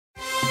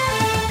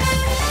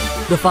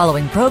The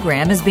following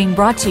program is being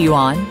brought to you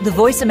on the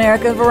Voice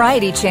America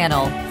Variety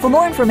Channel. For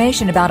more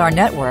information about our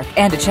network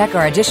and to check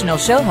our additional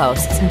show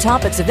hosts and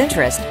topics of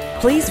interest,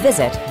 please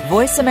visit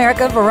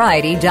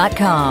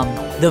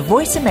voiceamericavariety.com. The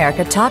Voice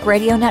America Talk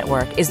Radio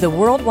Network is the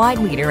worldwide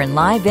leader in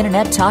live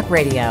Internet talk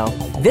radio.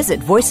 Visit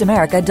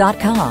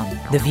voiceamerica.com.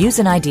 The views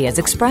and ideas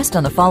expressed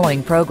on the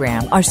following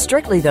program are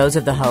strictly those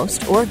of the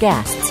host or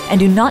guests and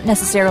do not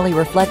necessarily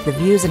reflect the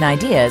views and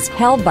ideas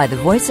held by the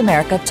Voice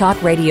America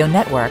Talk Radio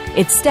Network,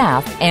 its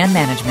staff, and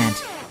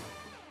management.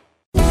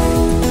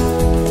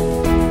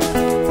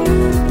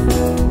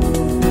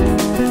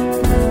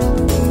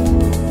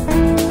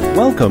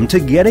 Welcome to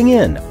Getting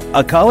In,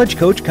 a college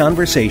coach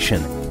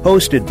conversation,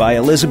 hosted by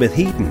Elizabeth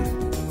Heaton.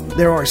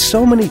 There are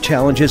so many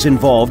challenges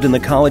involved in the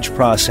college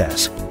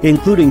process,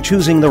 including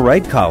choosing the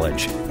right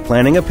college,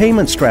 planning a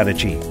payment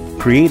strategy,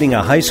 creating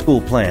a high school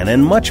plan,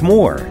 and much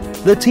more.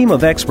 The team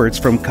of experts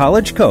from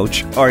College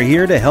Coach are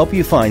here to help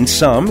you find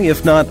some,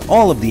 if not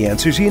all, of the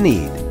answers you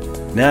need.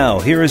 Now,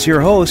 here is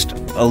your host,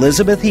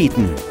 Elizabeth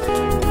Heaton.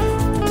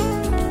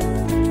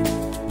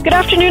 Good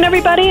afternoon,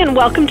 everybody, and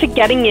welcome to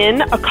Getting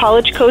In, a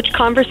College Coach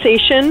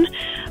conversation.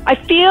 I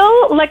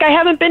feel like I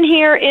haven't been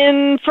here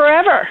in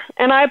forever,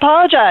 and I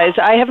apologize.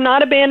 I have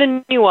not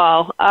abandoned you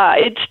all.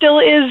 It still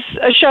is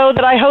a show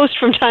that I host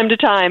from time to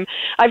time.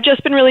 I've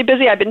just been really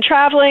busy. I've been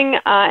traveling,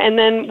 and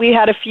then we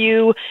had a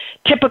few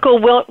typical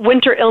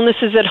winter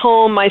illnesses at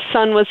home. My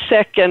son was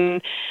sick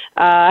and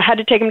had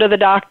to take him to the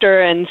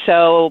doctor, and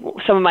so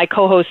some of my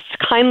co-hosts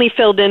kindly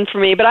filled in for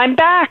me. But I'm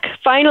back,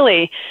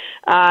 finally.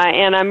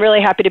 And I'm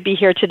really happy to be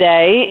here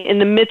today in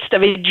the midst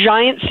of a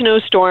giant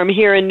snowstorm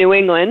here in New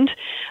England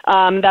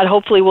that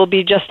hopefully will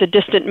be just a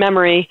distant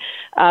memory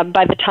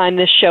by the time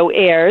this show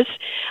airs.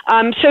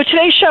 So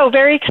today's show,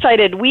 very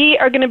excited. We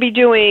are going to be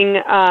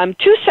doing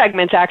two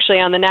segments actually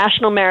on the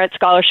National Merit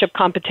Scholarship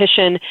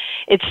Competition.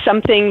 It's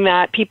something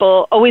that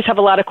people always have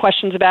a lot of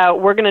questions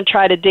about. We're going to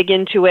try to dig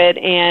into it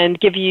and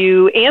give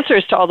you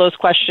answers to all those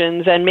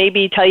questions and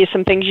maybe tell you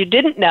some things you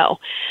didn't know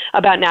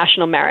about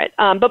National Merit.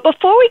 But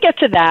before we get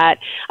to that,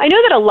 I know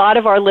that a lot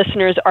of our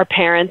listeners are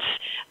parents,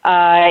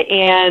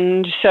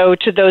 and so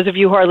to those of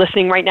you who are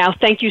listening right now,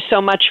 thank you so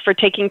much for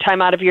taking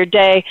time out of your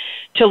day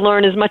to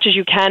learn as much as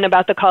you can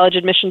about the college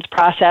admissions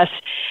process.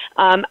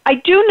 I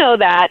do know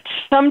that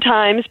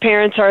sometimes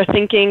parents are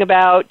thinking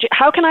about,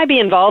 how can I be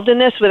involved in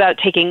this without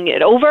taking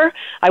it over?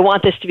 I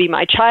want this to be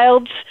my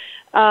child's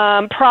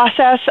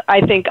process.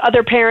 I think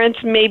other parents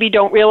maybe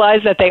don't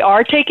realize that they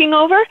are taking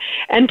over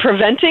and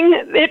preventing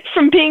it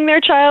from being their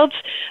child's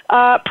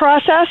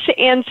process.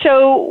 And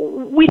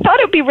so we thought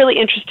it would be really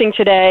interesting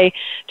today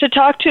to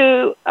talk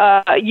to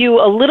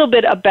you a little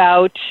bit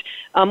about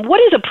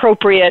what is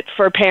appropriate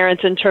for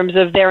parents in terms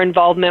of their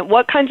involvement.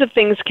 What kinds of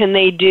things can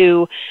they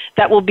do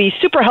that will be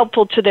super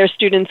helpful to their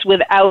students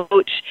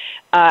without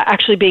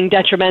actually being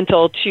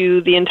detrimental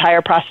to the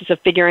entire process of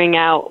figuring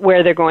out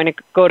where they're going to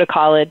go to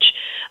college.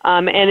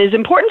 And it's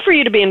important for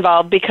you to be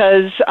involved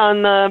because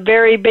on the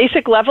very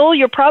basic level,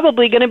 you're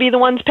probably going to be the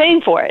ones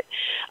paying for it.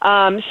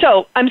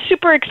 So I'm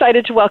super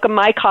excited to welcome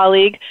my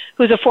colleague,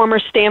 who's a former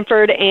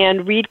Stanford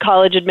and Reed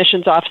College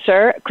admissions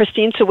officer,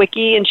 Christine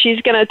Sawicki, and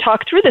she's going to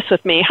talk through this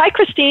with me. Hi,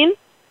 Christine.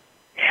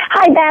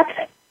 Hi,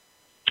 Beth.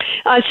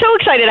 So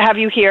excited to have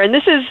you here. And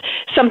this is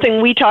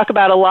something we talk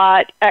about a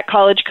lot at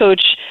College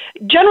Coach,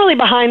 generally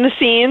behind the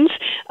scenes.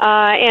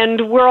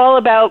 And we're all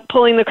about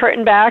pulling the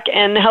curtain back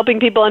and helping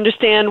people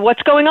understand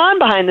what's going on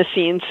behind the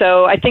scenes.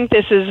 So I think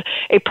this is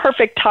a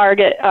perfect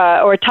target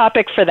or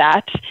topic for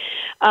that.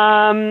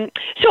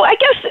 So I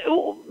guess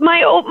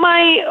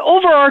my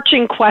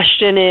overarching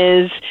question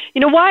is,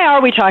 why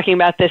are we talking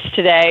about this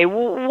today?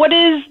 What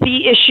is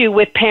the issue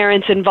with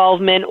parents'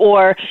 involvement,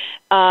 or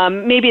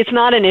maybe it's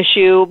not an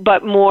issue,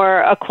 but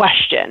more a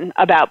question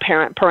about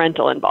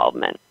parental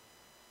involvement?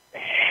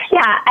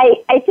 Yeah,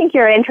 I think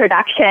your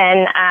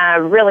introduction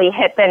really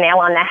hit the nail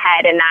on the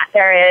head in that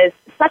there is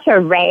such a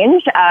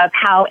range of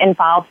how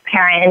involved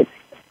parents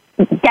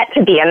get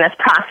to be in this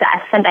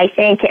process. And I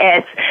think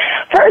it's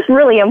first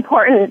really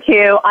important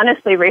to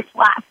honestly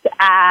reflect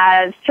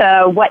as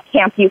to what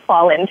camp you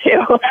fall into.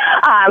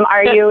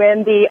 Are you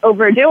in the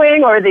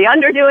overdoing or the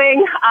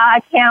underdoing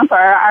camp, or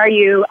are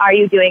you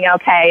doing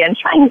okay? And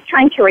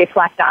trying to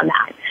reflect on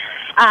that.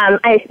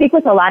 I speak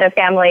with a lot of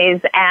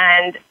families,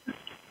 and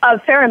a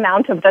fair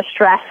amount of the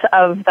stress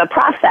of the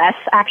process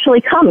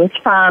actually comes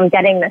from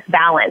getting this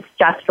balance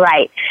just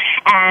right.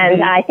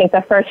 And I think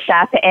the first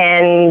step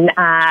in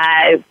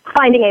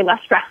finding a less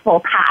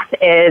stressful path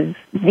is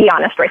the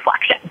honest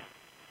reflection.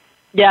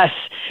 Yes,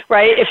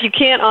 right. If you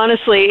can't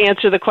honestly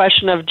answer the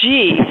question of,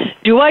 gee,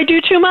 do I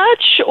do too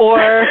much?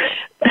 Or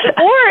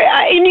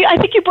I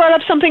think you brought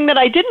up something that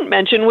I didn't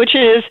mention, which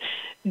is,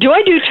 do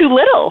I do too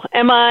little?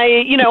 Am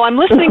I, I'm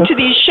listening to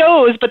these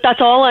shows, but that's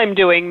all I'm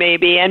doing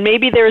maybe, and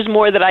maybe there's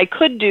more that I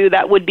could do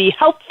that would be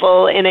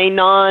helpful in a in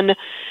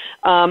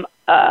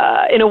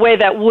a way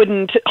that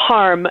wouldn't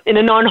harm, in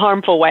a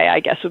non-harmful way, I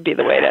guess would be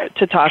the way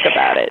to talk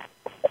about it.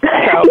 So.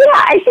 Yeah,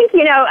 I think,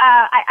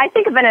 I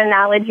think of an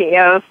analogy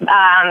of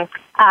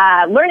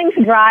learning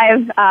to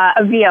drive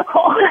a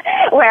vehicle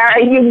where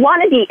you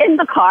want to be in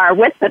the car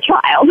with the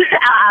child.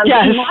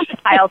 Yes. You want the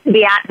child to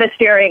be at the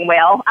steering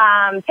wheel,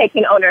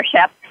 taking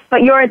ownership.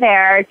 But you're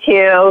there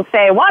to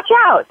say, watch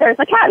out, there's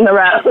a cat in the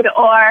road,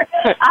 or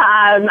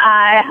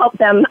help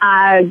them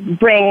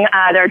bring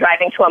their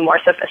driving to a more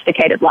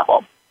sophisticated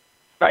level.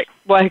 Right.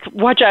 Like,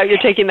 watch out, you're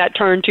taking that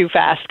turn too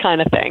fast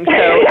kind of thing.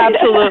 So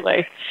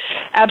absolutely.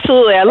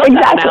 Absolutely. I love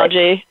that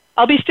analogy.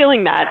 I'll be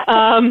stealing that.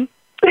 So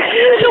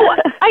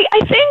I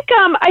think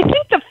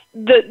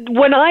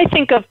when I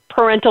think of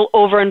parental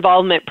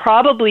over-involvement,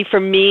 probably for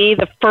me,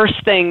 the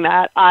first thing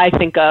that I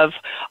think of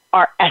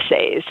are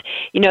essays.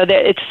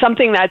 It's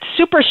something that's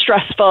super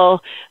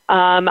stressful.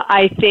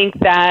 I think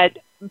that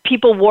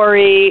people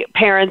worry,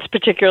 parents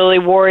particularly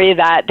worry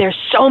that there's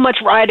so much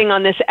riding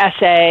on this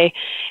essay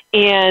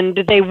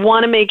and they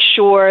want to make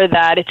sure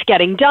that it's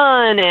getting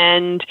done,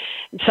 and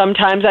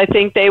sometimes I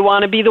think they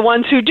want to be the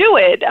ones who do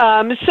it.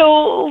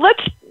 So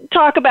let's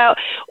talk about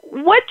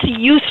what's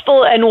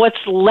useful and what's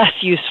less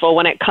useful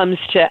when it comes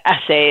to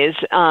essays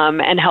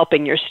and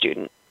helping your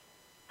student.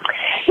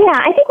 Yeah,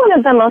 I think one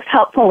of the most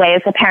helpful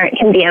ways a parent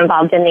can be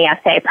involved in the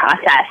essay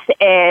process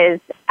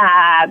is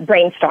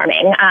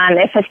brainstorming.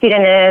 If a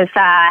student is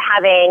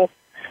having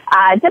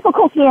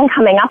difficulty in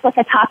coming up with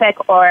a topic,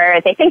 or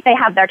they think they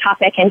have their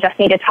topic and just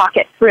need to talk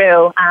it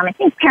through, I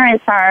think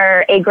parents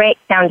are a great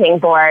sounding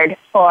board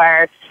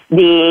for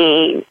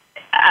the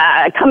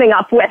coming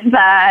up with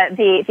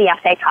the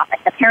essay topic.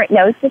 The parent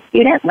knows the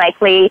student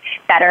likely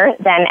better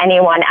than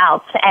anyone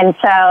else. And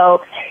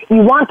so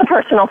you want the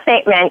personal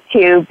statement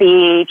to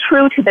be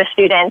true to the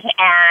student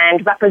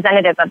and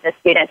representative of the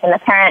student. And the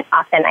parent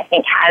often, I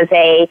think, has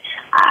a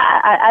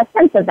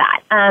sense of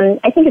that.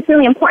 I think it's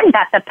really important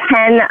that the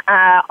pen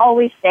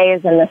always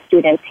stays in the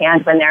student's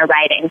hand when they're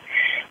writing.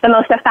 The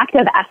most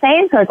effective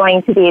essays are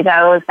going to be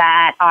those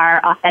that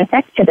are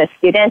authentic to the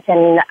student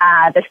and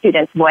the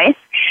student's voice.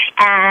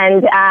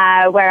 And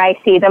where I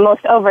see the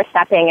most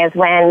overstepping is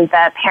when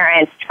the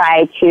parents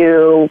try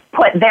to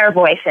put their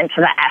voice into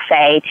the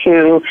essay,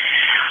 to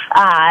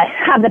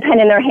have the pen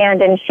in their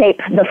hand and shape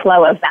the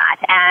flow of that.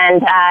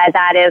 And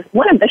that is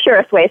one of the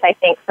surest ways, I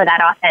think, for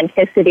that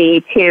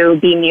authenticity to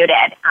be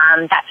muted,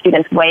 that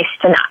student's voice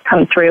to not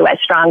come through as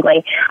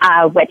strongly,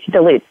 which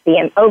dilutes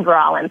the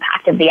overall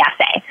impact of the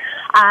essay.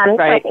 Right.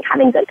 So I think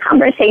having good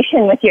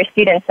conversation with your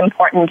students is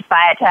important,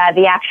 but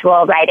the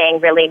actual writing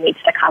really needs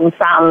to come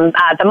from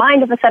the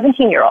mind of a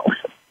 17-year-old.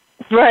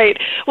 Right.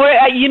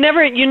 Well, you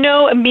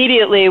know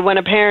immediately when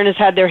a parent has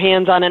had their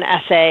hands on an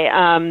essay.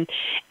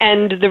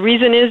 And the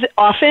reason is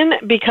often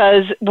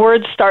because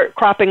words start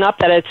cropping up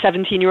that a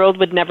 17-year-old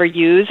would never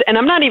use. And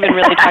I'm not even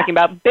really talking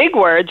about big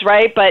words,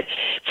 right? But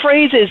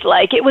phrases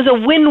like, it was a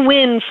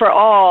win-win for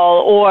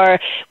all, or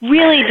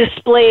really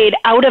displayed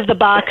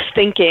out-of-the-box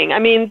thinking. I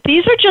mean,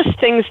 these are just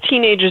things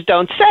teenagers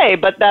don't say,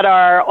 but that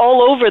are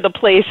all over the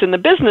place in the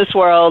business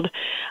world.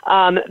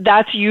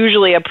 That's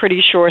usually a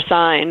pretty sure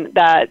sign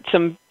that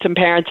some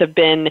parents have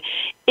been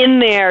in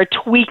there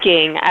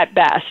tweaking at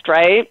best,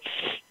 right?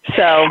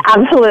 So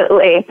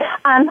absolutely.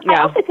 I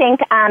also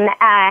think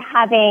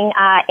having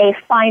a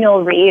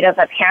final read of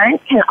a parent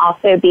can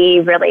also be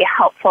really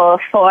helpful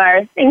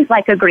for things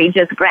like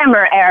egregious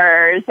grammar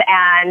errors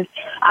and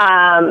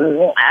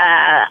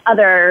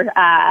other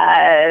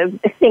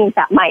things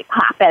that might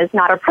pop as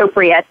not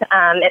appropriate.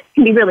 It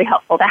can be really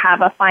helpful to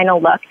have a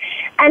final look.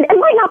 And it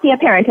might not be a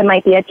parent, it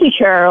might be a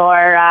teacher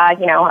or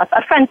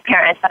a friend's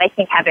parent, but I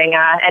think having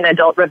an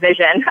adult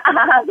revision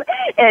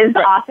is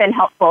often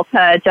helpful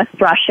to just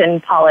brush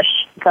and polish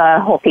the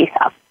whole piece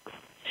up.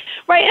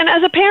 Right, and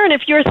as a parent,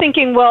 if you're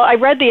thinking, well, I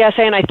read the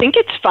essay and I think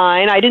it's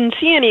fine, I didn't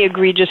see any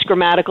egregious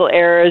grammatical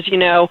errors,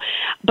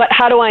 but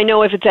how do I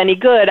know if it's any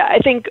good? I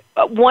think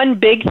one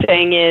big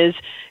thing is,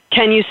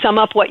 can you sum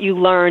up what you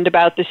learned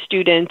about the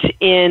student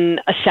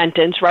in a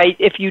sentence, right?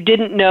 If you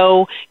didn't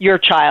know your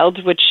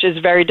child, which is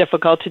very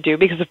difficult to do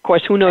because, of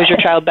course, who knows your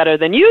child better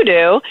than you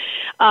do?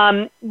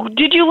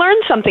 Did you learn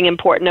something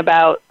important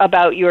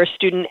about your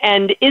student?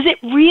 And is it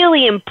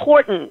really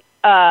important?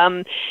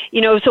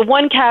 So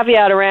one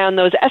caveat around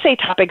those essay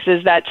topics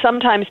is that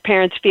sometimes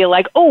parents feel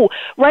like, oh,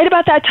 right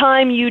about that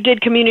time you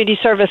did community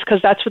service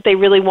because that's what they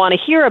really want to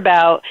hear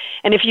about.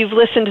 And if you've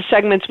listened to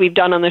segments we've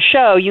done on the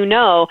show,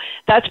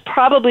 that's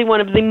probably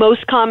one of the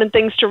most common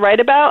things to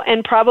write about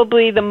and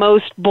probably the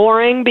most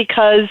boring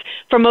because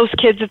for most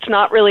kids it's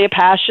not really a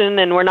passion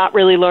and we're not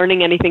really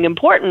learning anything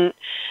important.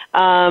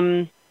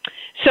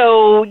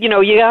 So,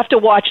 you have to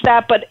watch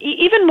that. But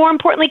even more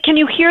importantly, can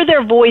you hear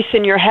their voice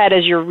in your head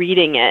as you're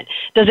reading it?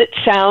 Does it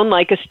sound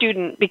like a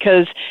student?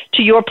 Because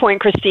to your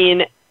point,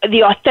 Christine,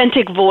 the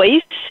authentic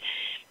voice,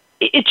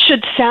 it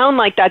should sound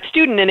like that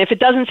student. And if it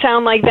doesn't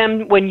sound like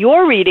them when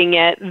you're reading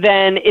it,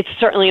 then it's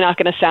certainly not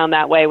going to sound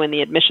that way when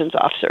the admissions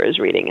officer is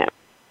reading it.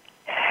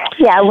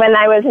 Yeah, when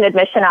I was an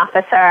admission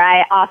officer,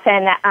 I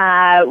often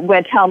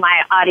would tell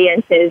my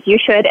audiences, you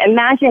should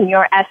imagine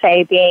your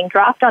essay being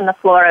dropped on the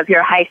floor of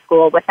your high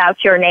school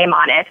without your name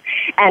on it,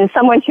 and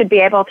someone should be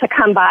able to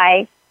come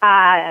by,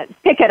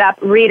 pick it up,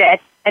 read it,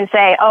 and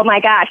say, oh my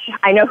gosh,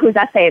 I know whose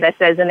essay this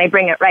is, and they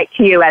bring it right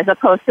to you, as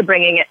opposed to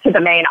bringing it to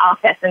the main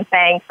office and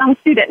saying, some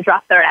student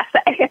dropped their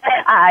essay. You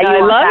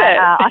want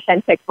that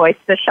authentic voice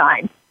to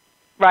shine.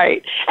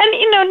 Right. And,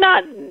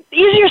 not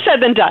easier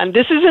said than done.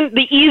 This isn't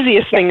the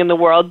easiest thing in the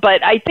world,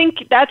 but I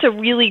think that's a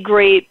really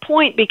great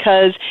point,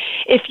 because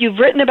if you've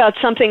written about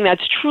something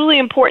that's truly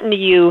important to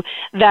you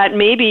that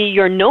maybe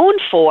you're known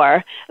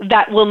for,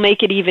 that will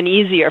make it even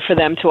easier for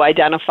them to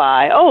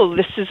identify, oh,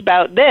 this is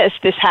about this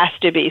has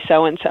to be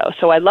so-and-so.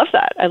 So I love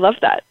that. I love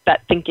that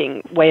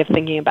way of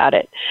thinking about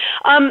it.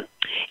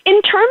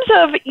 In terms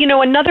of,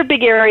 another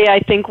big area, I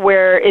think,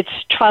 where it's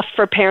tough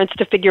for parents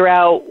to figure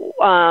out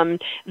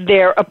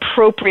their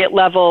appropriate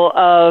level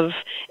of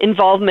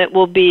involvement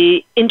will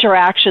be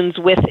interactions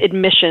with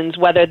admissions,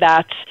 whether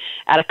that's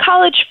at a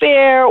college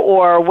fair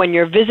or when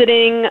you're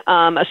visiting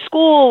a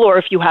school, or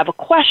if you have a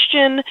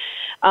question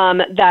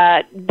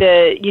that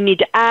you need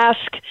to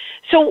ask.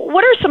 So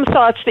what are some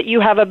thoughts that you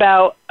have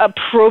about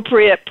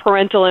appropriate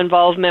parental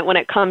involvement when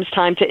it comes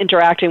time to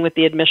interacting with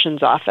the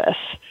admissions office?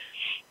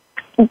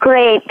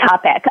 Great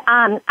topic.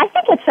 I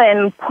think it's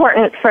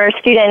important for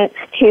students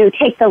to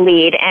take the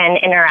lead in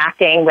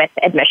interacting with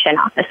admission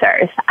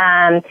officers.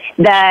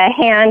 The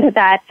hand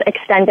that's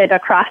extended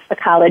across the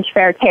college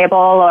fair table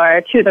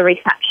or to the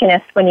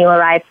receptionist when you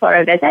arrive for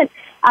a visit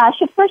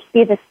should first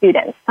be the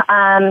students.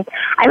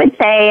 I would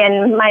say,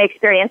 in my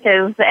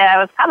experiences, it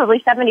was probably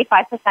 75%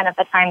 of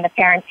the time the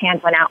parent's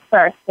hand went out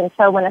first. And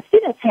so when the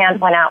student's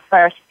hand went out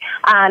first,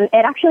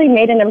 it actually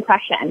made an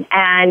impression.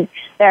 And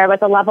there was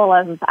a level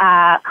of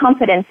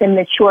confidence and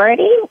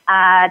maturity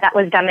that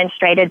was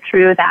demonstrated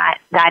through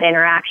that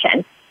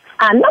interaction.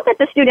 Not that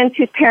the students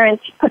whose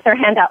parents put their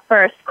hand out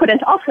first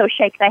couldn't also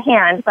shake the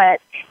hand,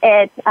 but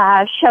it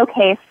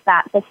showcased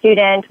that the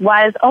student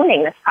was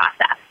owning this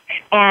process.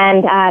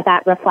 And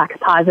that reflects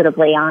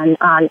positively on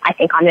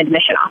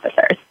admission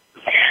officers.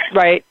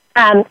 Right.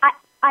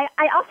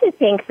 I also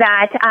think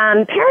that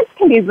parents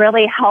can be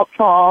really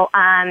helpful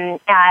in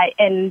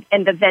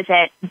the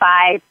visit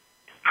by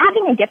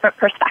having a different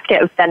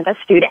perspective than the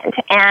student.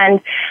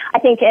 And I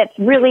think it's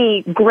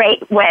really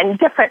great when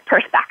different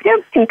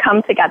perspectives can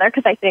come together,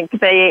 because I think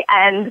the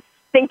end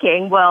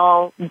thinking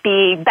will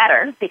be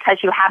better because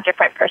you have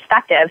different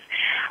perspectives.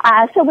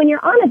 So when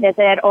you're on a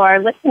visit or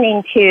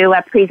listening to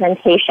a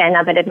presentation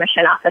of an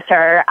admission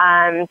officer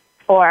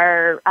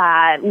or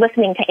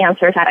listening to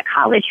answers at a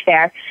college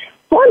fair,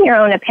 form your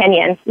own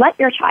opinions. Let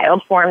your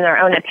child form their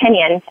own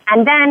opinions.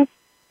 And then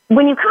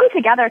when you come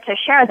together to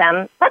share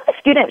them, let the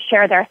students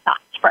share their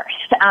thoughts first.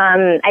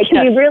 It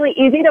can be really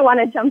easy to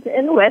want to jump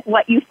in with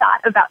what you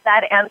thought about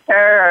that answer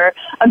or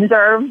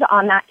observed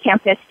on that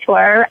campus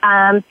tour.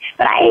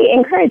 But I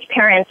encourage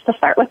parents to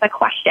start with a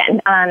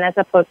question as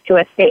opposed to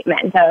a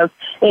statement of,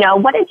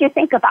 what did you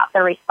think about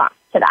the response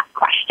to that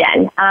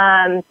question?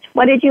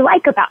 What did you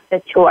like about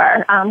the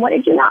tour? What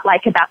did you not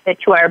like about the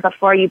tour,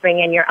 before you bring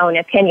in your own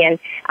opinion,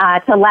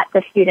 to let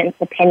the student's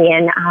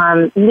opinion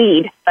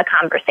lead the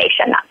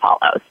conversation that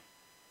follows.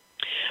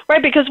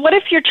 Right, because what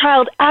if your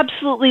child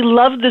absolutely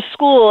loved the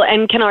school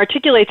and can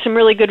articulate some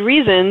really good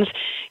reasons?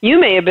 You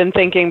may have been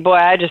thinking, boy,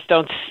 I just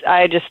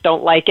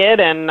don't like it,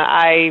 and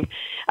I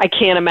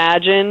can't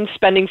imagine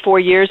spending 4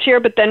 years here.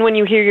 But then when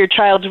you hear your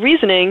child's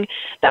reasoning,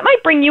 that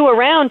might bring you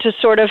around to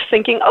sort of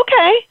thinking,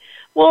 okay,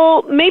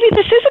 well, maybe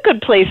this is a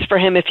good place for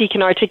him if he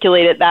can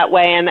articulate it that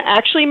way and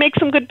actually make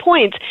some good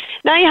points.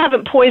 Now you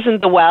haven't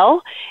poisoned the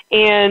well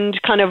and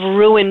kind of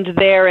ruined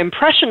their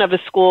impression of a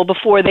school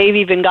before they've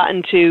even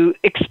gotten to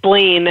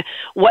explain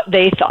what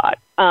they thought.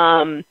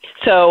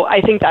 So I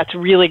think that's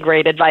really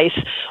great advice.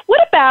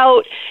 What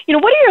about,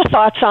 what are your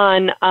thoughts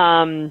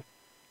on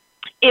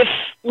if,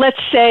 let's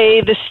say,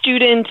 the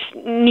student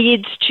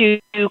needs to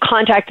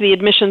contact the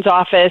admissions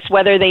office,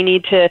 whether they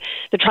need they're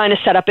trying to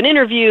set up an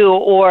interview,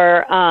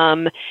 or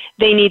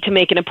they need to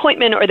make an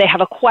appointment, or they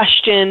have a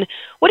question.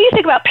 What do you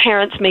think about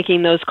parents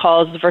making those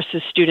calls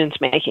versus students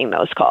making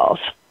those calls?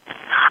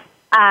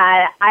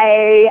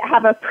 I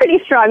have a pretty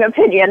strong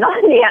opinion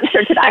on the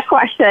answer to that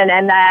question,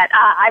 and that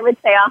I would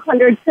say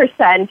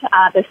 100%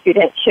 the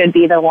student should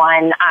be the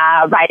one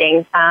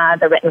writing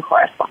the written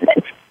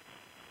correspondence.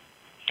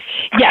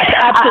 Yes,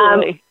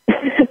 absolutely.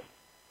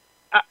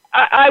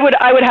 I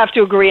would have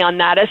to agree on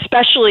that,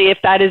 especially if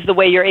that is the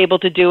way you're able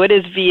to do it,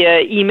 is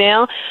via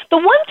email. The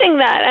one thing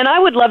that, and I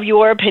would love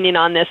your opinion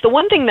on this, the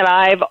one thing that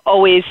I've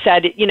always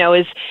said,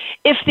 is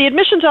if the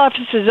admissions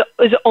office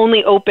is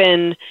only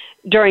open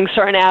during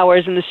certain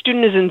hours and the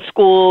student is in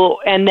school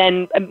and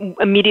then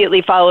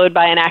immediately followed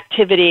by an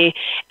activity,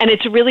 and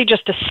it's really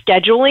just a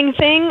scheduling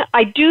thing,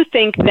 I do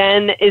think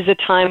then is a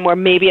time where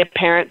maybe a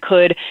parent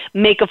could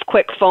make a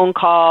quick phone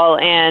call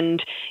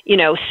and,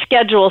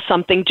 schedule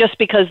something just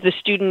because the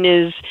student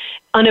is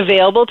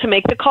unavailable to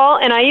make the call.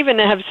 And I even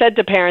have said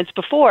to parents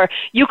before,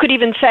 you could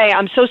even say,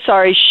 I'm so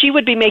sorry, she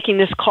would be making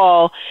this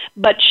call,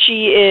 but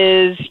she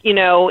is,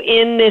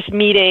 in this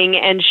meeting,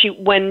 and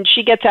when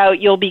she gets out,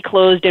 you'll be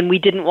closed, and we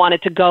didn't want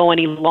it to go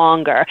any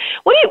longer.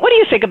 What do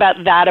you think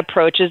about that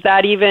approach? Is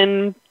that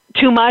even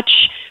too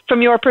much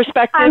from your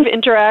perspective,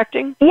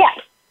 interacting? Yes.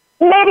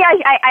 Maybe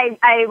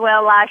I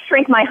will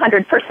shrink my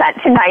 100%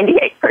 to 98%.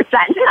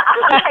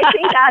 I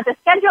think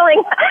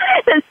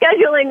the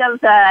scheduling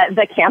of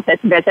the campus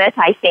visit,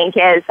 I think,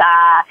 is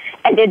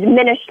an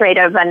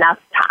administrative enough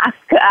task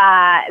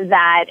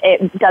that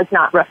it does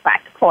not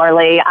reflect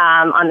poorly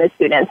on the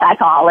students at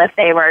all if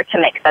they were to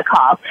make the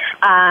call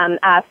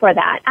for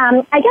that.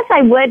 I guess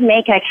I would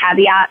make a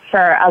caveat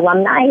for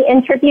alumni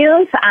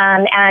interviews,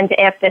 and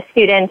if the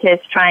student is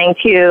trying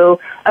to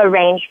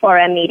arrange for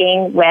a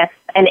meeting with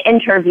an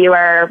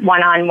interviewer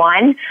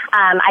one-on-one,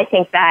 I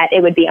think that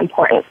it would be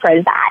important for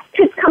that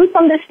to come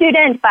from the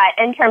student, but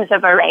in terms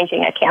of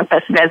arranging a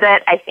campus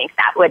visit, I think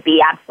that would be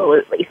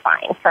absolutely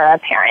fine for a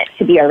parent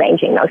to be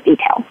arranging those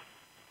details.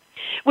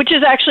 Which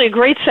is actually a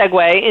great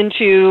segue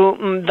into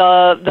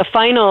the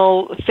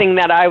final thing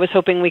that I was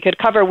hoping we could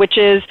cover, which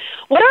is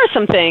what are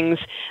some things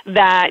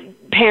that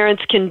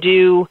parents can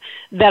do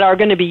that are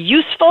going to be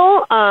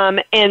useful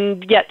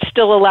and yet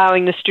still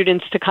allowing the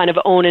students to kind of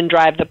own and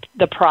drive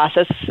the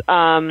process.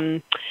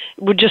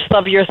 Would just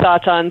love your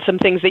thoughts on some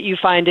things that you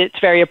find it's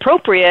very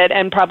appropriate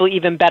and probably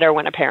even better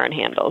when a parent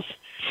handles.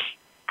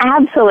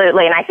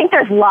 Absolutely, and I think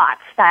there's lots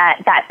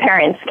that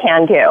parents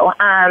can do.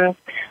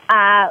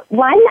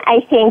 One, I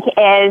think,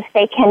 is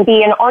they can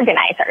be an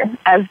organizer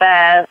of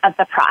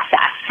the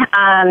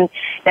process.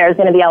 There's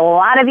going to be a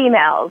lot of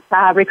emails,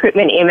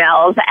 recruitment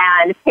emails,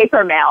 and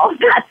paper mail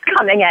that's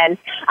coming in.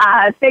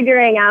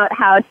 Figuring out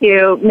how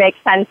to make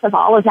sense of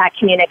all of that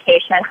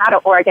communication, how to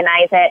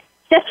organize it,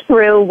 just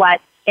through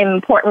what's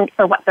important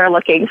for what they're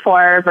looking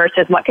for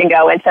versus what can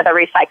go into the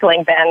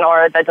recycling bin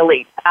or the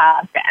delete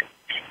bin.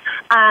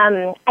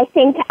 I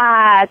think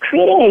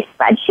creating a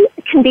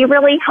spreadsheet can be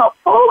really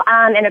helpful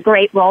and a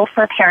great role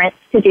for parents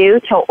to do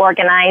to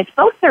organize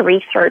both the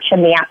research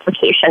and the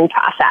application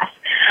process.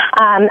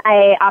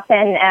 I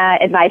often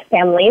advise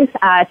families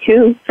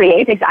to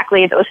create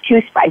exactly those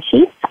two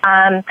spreadsheets.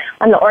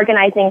 On the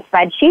organizing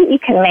spreadsheet, you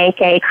can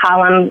make a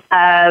column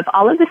of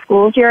all of the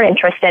schools you're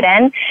interested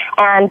in,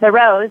 and the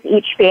rows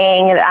each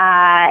being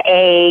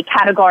a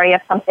category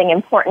of something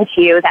important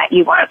to you that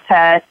you want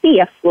to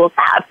see if schools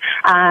have.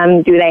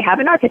 Do they have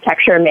an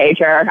architecture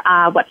major?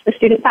 What's the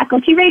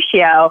student-faculty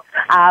ratio?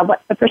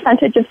 What's the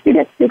percentage of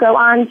students who go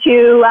on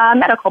to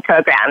medical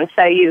programs?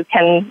 So you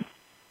can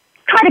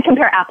try to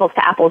compare apples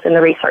to apples in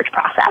the research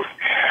process.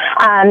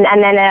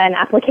 And then an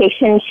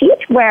application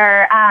sheet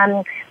where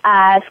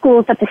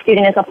schools that the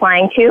student is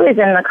applying to is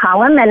in the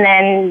column, and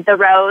then the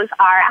rows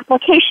are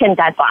application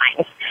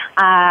deadlines,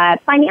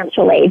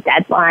 financial aid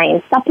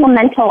deadlines,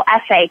 supplemental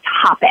essay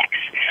topics,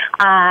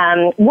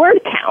 word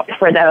count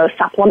for those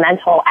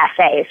supplemental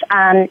essays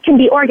can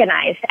be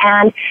organized,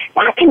 and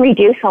that can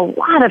reduce a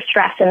lot of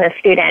stress in the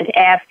student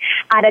if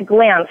at a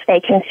glance they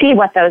can see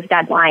what those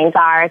deadlines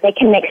are, they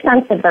can make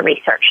sense of the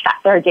research that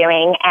they're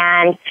doing,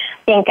 and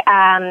think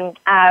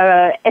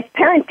if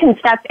parents can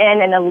step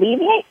in and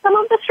alleviate some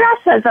of the stress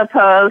as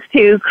opposed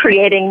to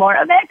creating more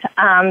of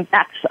it,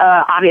 that's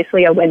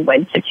obviously a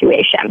win-win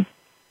situation.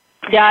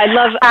 Yeah,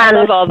 I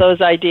love all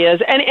those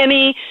ideas. And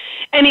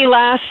any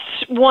last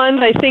ones?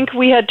 I think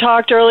we had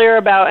talked earlier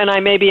about, and I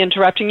may be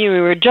interrupting you,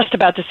 we were just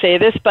about to say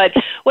this, but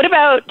what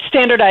about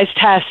standardized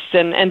tests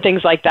and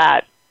things like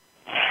that?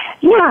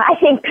 Yeah, I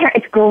think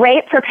it's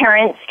great for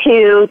parents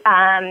to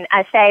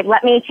say,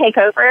 let me take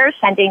over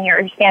sending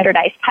your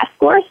standardized test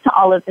scores to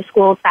all of the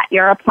schools that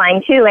you're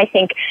applying to. I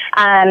think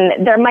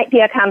there might be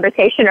a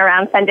conversation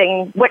around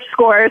sending which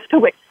scores to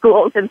which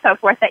schools and so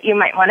forth that you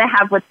might want to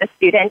have with the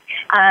student,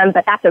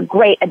 but that's a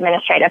great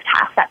administrative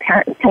task that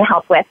parents can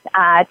help with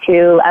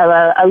to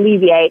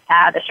alleviate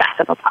the stress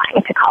of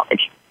applying to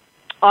college.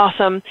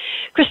 Awesome.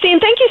 Christine,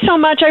 thank you so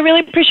much. I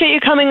really appreciate you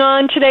coming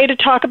on today to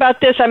talk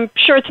about this. I'm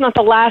sure it's not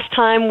the last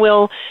time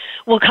we'll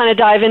kind of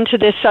dive into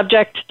this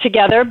subject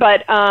together,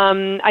 but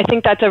I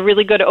think that's a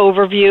really good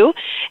overview,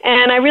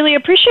 and I really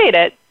appreciate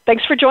it.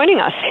 Thanks for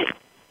joining us.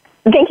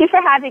 Thank you for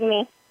having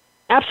me.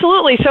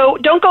 Absolutely. So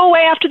don't go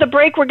away after the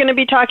break. We're going to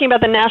be talking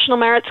about the National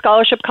Merit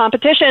Scholarship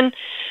Competition,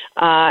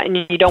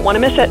 and you don't want to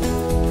miss it.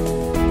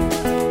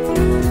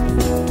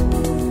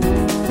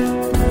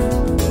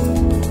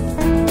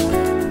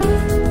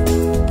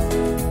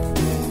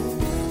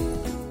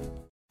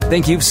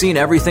 Think you've seen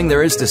everything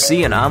there is to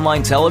see in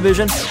online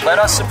television? Let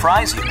us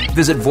surprise you.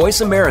 Visit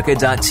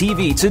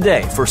voiceamerica.tv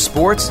today for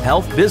sports,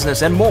 health,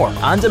 business, and more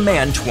on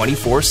demand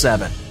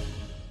 24/7.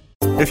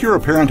 If you're a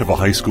parent of a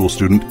high school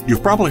student,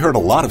 you've probably heard a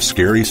lot of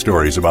scary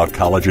stories about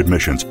college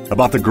admissions,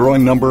 about the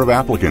growing number of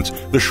applicants,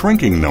 the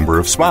shrinking number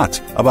of spots,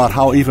 about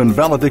how even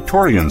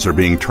valedictorians are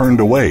being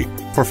turned away.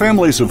 For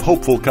families of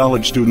hopeful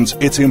college students,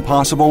 it's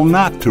impossible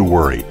not to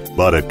worry.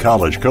 But at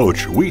College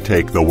Coach, we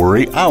take the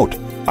worry out.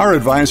 Our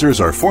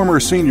advisors are former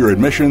senior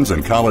admissions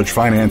and college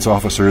finance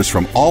officers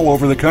from all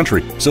over the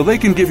country, so they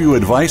can give you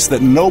advice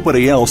that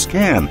nobody else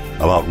can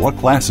about what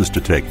classes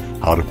to take,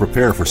 how to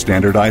prepare for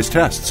standardized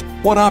tests,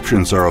 what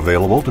options are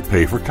available to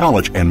pay for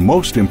college, and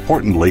most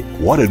importantly,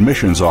 what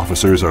admissions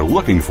officers are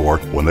looking for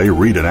when they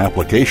read an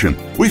application.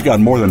 We've got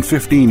more than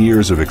 15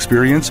 years of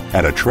experience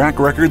and a track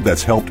record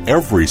that's helped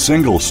every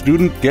single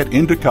student get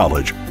into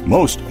college,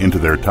 most into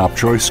their top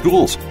choice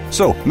schools.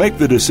 So make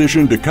the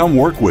decision to come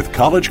work with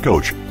College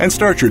Coach and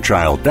start your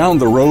child down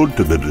the road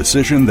to the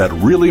decision that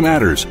really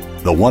matters,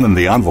 the one in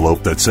the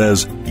envelope that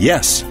says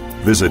yes.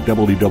 Visit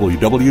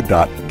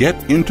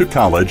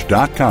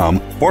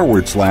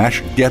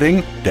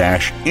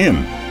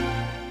www.getintocollege.com/getting-in.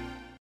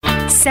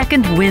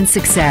 Second Wind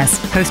Success,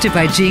 hosted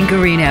by Gene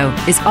Garino,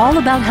 is all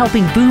about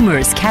helping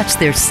boomers catch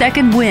their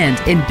second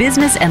wind in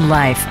business and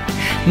life.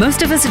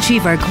 Most of us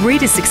achieve our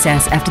greatest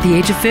success after the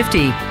age of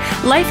 50.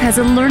 Life has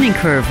a learning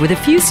curve with a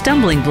few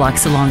stumbling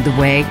blocks along the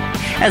way.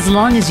 As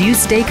long as you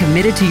stay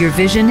committed to your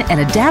vision and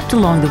adapt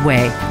along the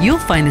way, you'll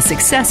find the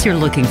success you're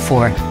looking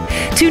for.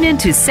 Tune in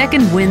to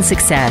Second Wind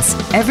Success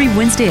every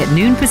Wednesday at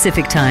noon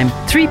Pacific Time,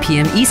 3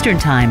 p.m. Eastern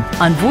Time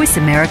on Voice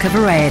America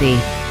Variety.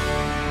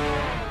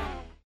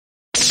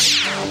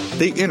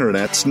 The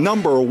Internet's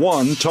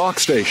 #1 talk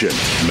station.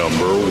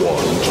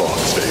 #1 talk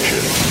station.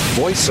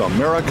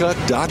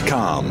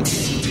 VoiceAmerica.com.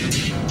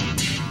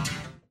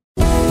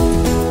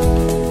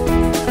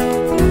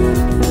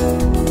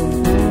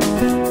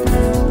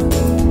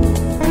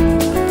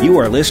 You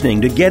are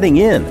listening to Getting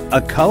In, a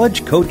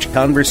College Coach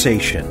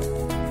Conversation.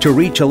 To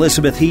reach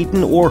Elizabeth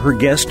Heaton or her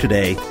guest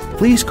today,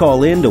 please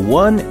call in to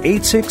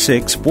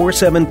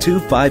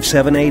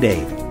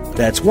 1-866-472-5788.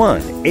 That's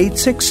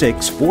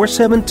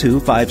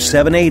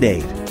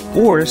 1-866-472-5788.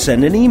 Or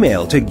send an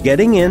email to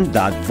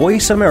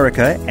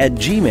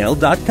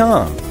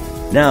gettingin.voiceamerica@gmail.com.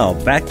 Now,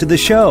 back to the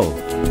show.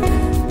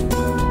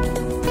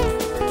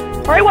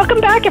 All right,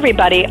 welcome back,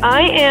 everybody.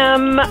 I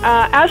am,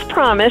 as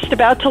promised,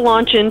 about to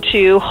launch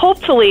into,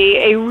 hopefully,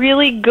 a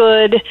really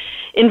good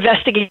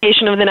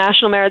investigation of the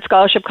National Merit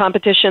Scholarship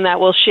Competition that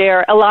will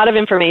share a lot of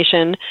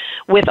information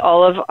with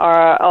all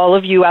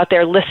of you out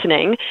there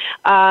listening.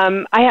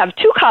 I have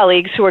two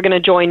colleagues who are going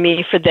to join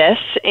me for this,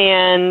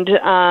 and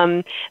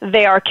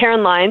they are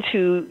Karen Lyons,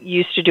 who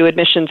used to do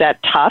admissions at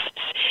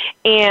Tufts,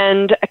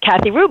 and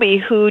Kathy Ruby,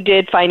 who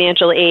did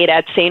financial aid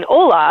at St.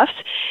 Olaf's.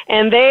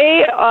 And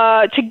they,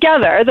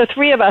 together, the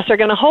three of us, are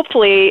going to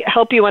hopefully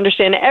help you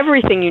understand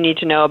everything you need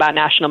to know about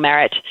national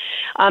merit.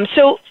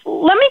 So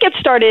let me get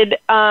started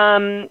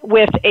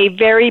with a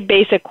very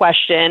basic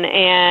question.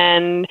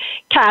 And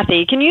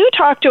Kathy, can you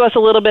talk to us a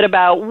little bit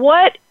about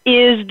what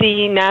is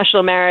the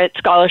National Merit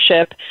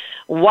Scholarship?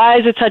 Why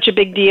is it such a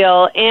big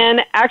deal?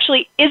 And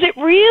actually, is it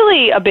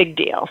really a big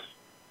deal?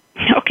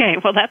 Okay,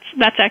 well, that's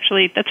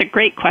a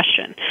great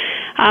question.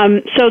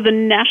 So the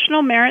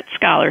National Merit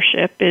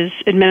Scholarship is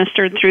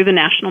administered through the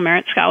National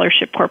Merit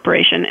Scholarship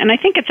Corporation, and I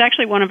think it's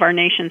actually one of our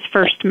nation's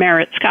first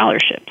merit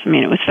scholarships. I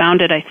mean, it was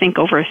founded, I think,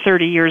 over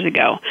 30 years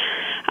ago.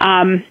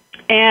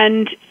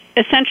 And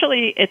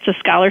essentially, it's a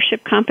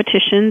scholarship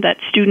competition that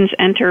students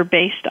enter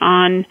based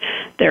on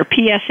their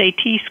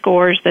PSAT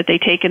scores that they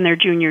take in their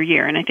junior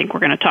year, and I think we're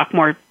going to talk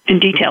more in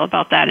detail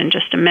about that in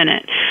just a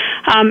minute.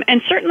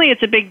 And certainly,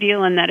 it's a big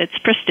deal in that it's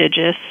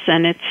prestigious,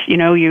 and it's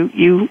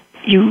you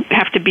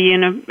have to be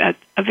in a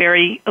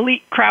very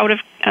elite crowd of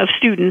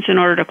students in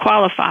order to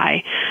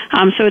qualify.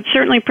 So it's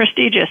certainly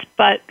prestigious,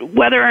 but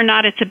whether or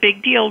not it's a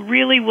big deal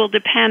really will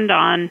depend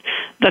on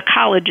the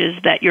colleges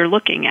that you're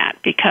looking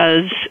at,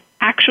 because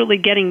actually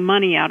getting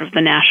money out of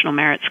the National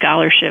Merit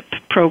Scholarship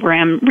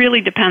Program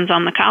really depends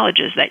on the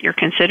colleges that you're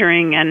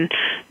considering and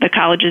the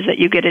colleges that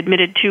you get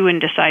admitted to and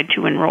decide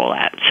to enroll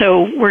at.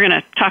 So we're going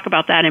to talk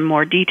about that in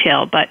more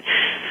detail, but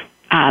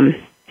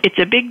it's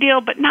a big deal,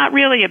 but not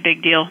really a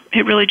big deal.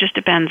 It really just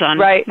depends on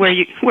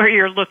where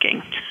you're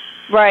looking.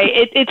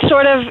 Right. It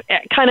sort of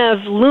kind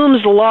of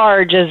looms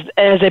large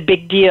as a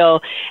big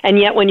deal, and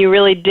yet when you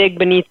really dig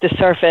beneath the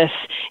surface,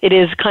 it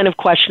is kind of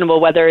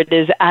questionable whether it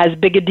is as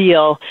big a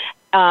deal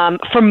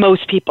for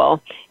most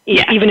people.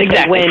 Yes, even if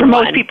exactly. they win for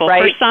most one, people.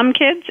 Right? For some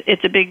kids,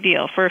 it's a big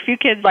deal. For a few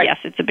kids, yes,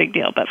 it's a big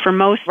deal. But for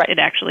most, it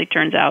actually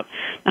turns out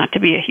not to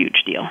be a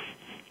huge deal.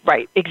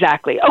 Right,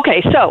 exactly.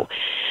 Okay, so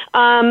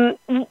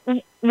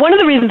one of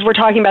the reasons we're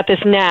talking about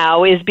this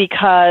now is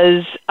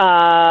because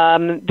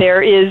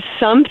there is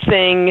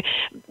something,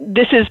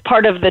 this is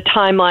part of the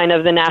timeline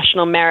of the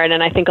National Merit,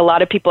 and I think a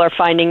lot of people are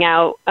finding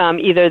out,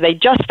 either they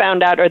just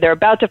found out or they're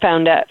about to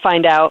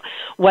find out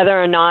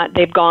whether or not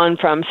they've gone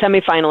from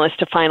semifinalist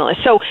to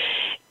finalist. So,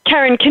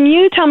 Karen, can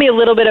you tell me a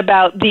little bit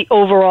about the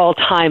overall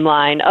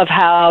timeline of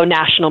how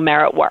National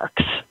Merit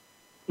works?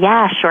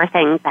 Yeah, sure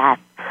thing, Beth.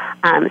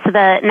 So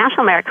the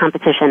National Merit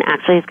Competition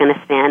actually is going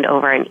to span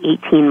over an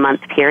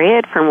 18-month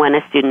period from when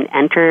a student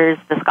enters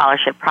the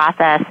scholarship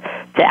process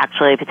to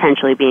actually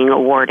potentially being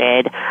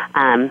awarded,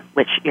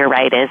 which you're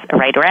right is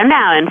right around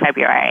now in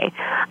February.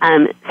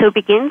 So it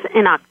begins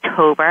in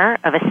October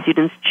of a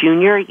student's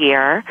junior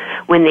year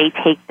when they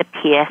take the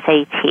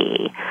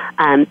PSAT.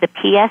 The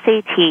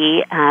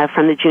PSAT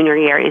from the junior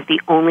year is the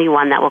only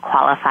one that will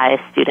qualify a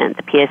student.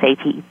 The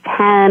PSAT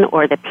 10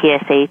 or the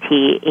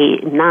PSAT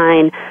 8 and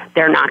 9,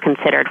 they're not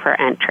considered considered for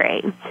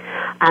entry.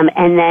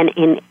 And then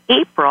in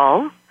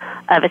April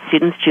of a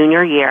student's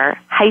junior year,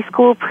 high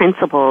school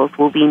principals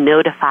will be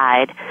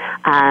notified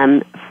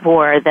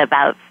for the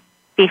about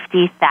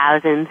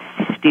 50,000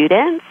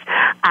 students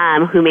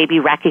who may be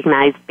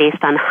recognized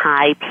based on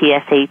high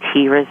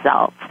PSAT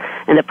results.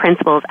 And the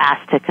principal is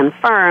asked to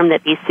confirm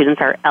that these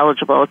students are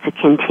eligible to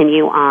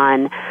continue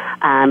on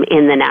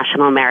in the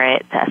National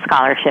Merit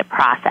Scholarship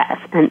process.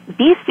 And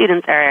these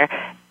students are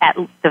at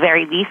the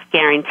very least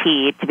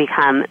guaranteed to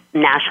become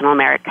National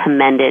Merit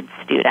Commended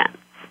students.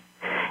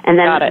 And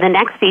then the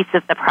next phase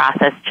of the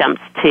process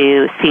jumps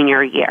to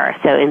senior year.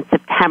 So in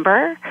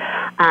September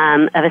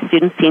of a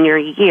student's senior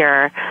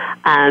year,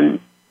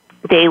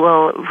 they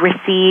will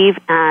receive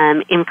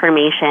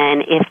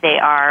information if they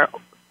are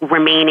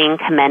remaining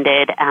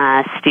commended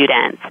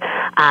students.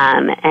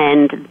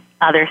 And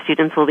other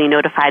students will be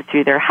notified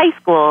through their high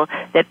school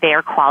that they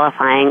are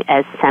qualifying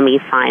as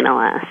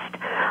semifinalists.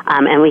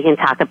 And we can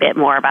talk a bit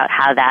more about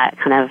how that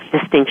kind of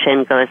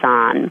distinction goes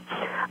on.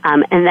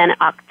 And then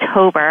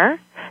October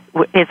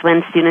is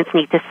when students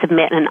need to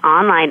submit an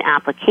online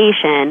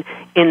application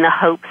in the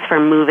hopes for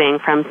moving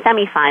from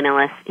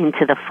semifinalists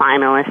into the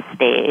finalist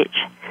stage.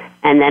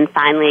 And then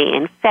finally,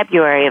 in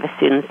February of a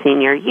student's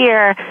senior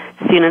year,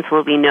 students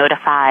will be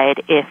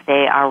notified if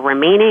they are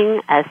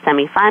remaining as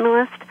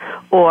semifinalists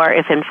or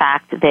if, in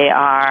fact, they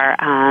are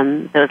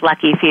those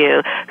lucky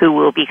few who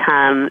will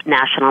become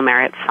National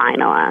Merit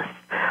finalists.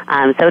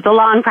 So it's a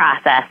long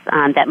process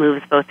that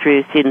moves both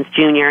through students'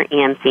 junior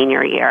and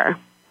senior year.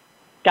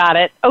 Got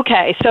it.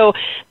 Okay, so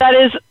that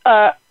is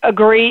a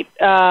great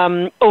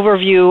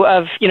overview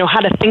of how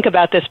to think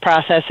about this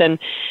process, and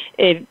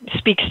it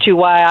speaks to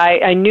why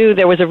I knew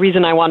there was a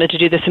reason I wanted to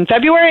do this in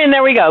February, and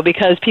there we go,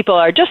 because people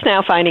are just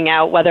now finding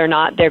out whether or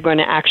not they're going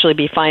to actually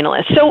be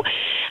finalists. So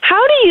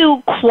how do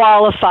you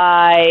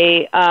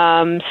qualify /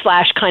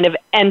 kind of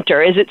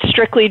enter? Is it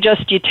strictly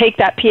just you take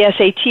that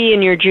PSAT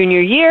in your junior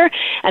year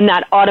and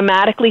that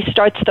automatically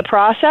starts the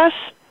process?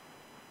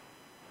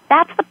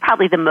 That's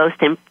probably the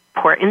most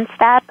important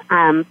step,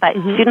 but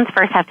students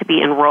first have to be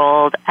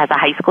enrolled as a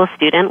high school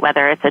student,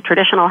 whether it's a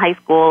traditional high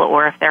school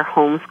or if they're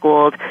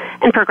homeschooled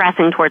and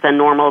progressing towards a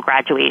normal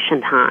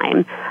graduation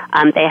time.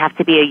 They have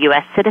to be a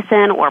U.S.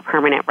 citizen or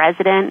permanent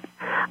resident.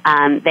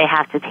 They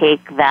have to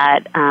take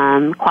that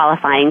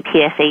qualifying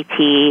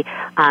PSAT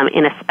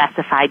in a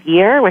specified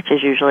year, which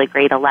is usually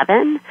grade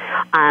 11.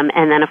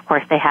 And then, of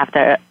course, they have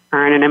to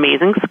earn an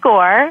amazing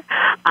score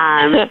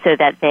so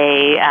that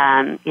they,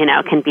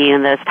 can be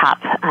in those top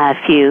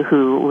few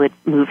who would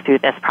move through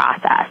this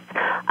process.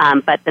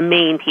 But the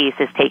main piece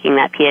is taking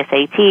that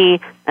PSAT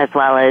as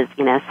well as,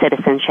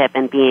 citizenship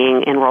and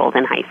being enrolled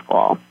in high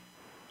school.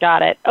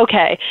 Got it.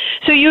 Okay.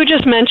 So you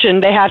just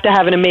mentioned they have to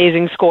have an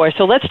amazing score.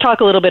 So let's talk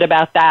a little bit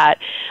about that.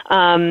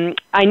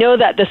 I know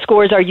that the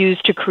scores are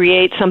used to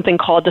create something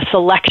called the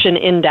selection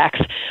index.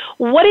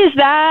 What is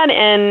that,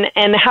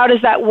 and how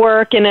does that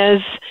work? And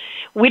as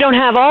we don't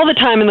have all the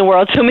time in the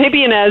world, so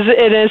maybe in as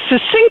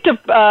succinct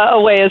a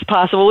way as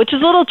possible, which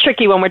is a little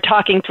tricky when we're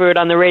talking through it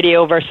on the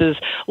radio versus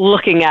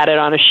looking at it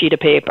on a sheet of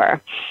paper.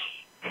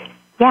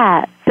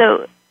 Yeah,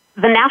 so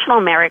the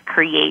National Merit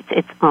creates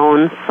its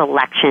own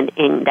selection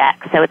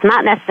index. So it's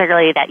not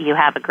necessarily that you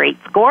have a great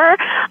score,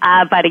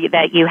 but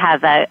that you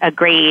have a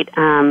great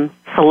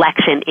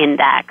selection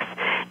index.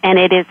 And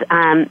it is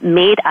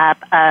made up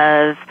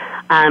of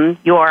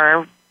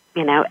your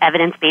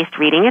evidence-based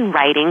reading and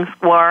writing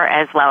score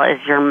as well as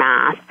your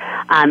math.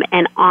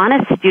 And on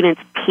a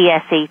student's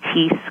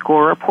PSAT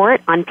score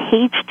report, on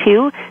page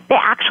 2, they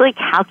actually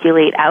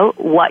calculate out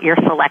what your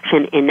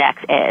selection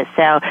index is.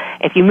 So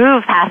if you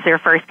move past your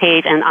first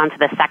page and onto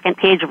the second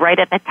page, right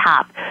at the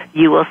top,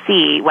 you will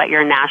see what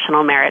your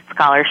National Merit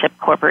Scholarship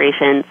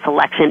Corporation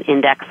selection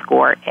index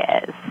score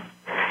is.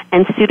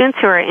 And students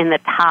who are in the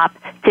top,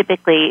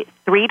 typically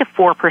 3 to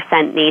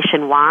 4%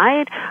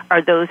 nationwide,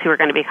 are those who are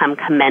going to become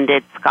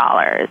commended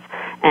scholars.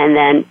 And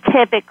then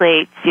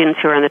typically students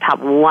who are in the top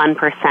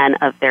 1%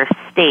 of their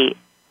state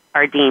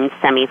are deemed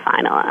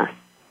semifinalists.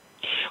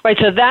 Right,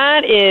 so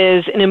that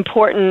is an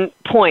important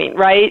point,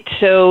 right?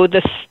 So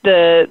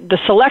the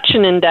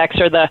selection index,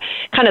 or the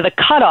kind of the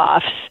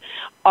cutoffs,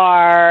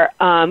 are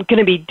going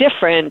to be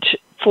different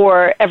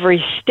for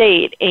every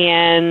state.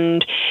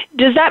 And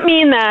does that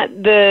mean that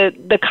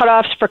the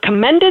cutoffs for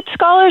commended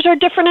scholars are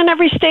different in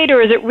every state,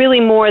 or is it really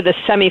more the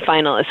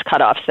semifinalist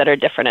cutoffs that are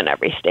different in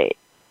every state?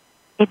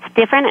 It's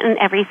different in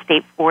every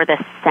state for the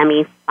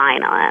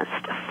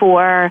semifinalist.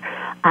 For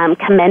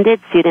commended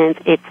students,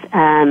 it's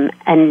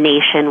a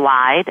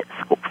nationwide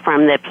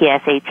from the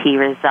PSAT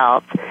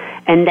results.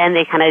 And then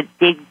they kind of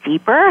dig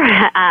deeper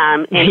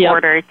in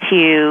order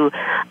to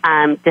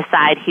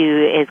decide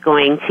who is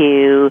going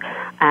to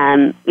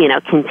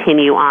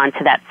continue on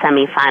to that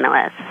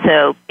semifinalist.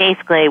 So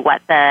basically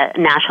what the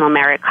National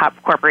Merit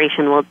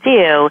Corporation will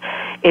do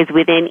is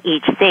within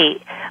each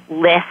state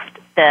list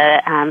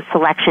the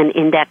selection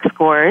index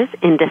scores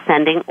in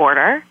descending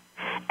order.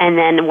 And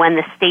then when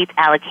the state's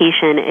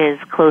allocation is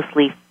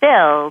closely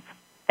filled,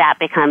 that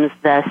becomes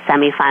the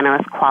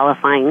semifinalist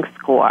qualifying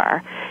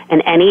score.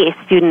 And any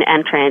student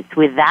entrant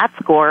with that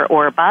score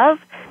or above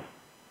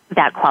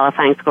that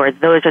qualifying score,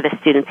 those are the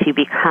students who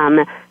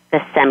become the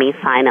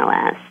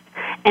semifinalists.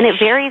 And it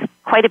varies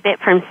quite a bit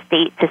from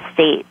state to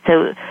state.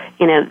 So,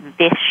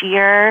 this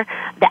year,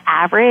 the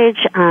average,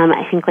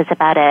 I think, was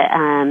about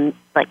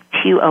like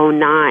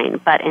 209.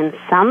 But in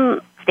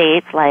some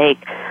states like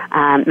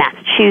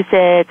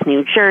Massachusetts,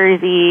 New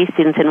Jersey,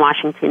 students in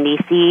Washington,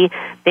 D.C.,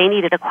 they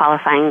needed a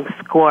qualifying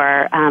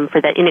score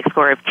for the INIC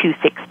score of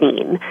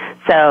 216.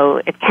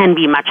 So it can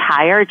be much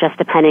higher just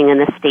depending on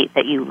the state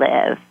that you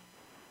live.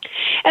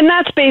 And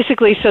that's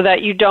basically so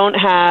that you don't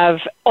have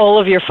all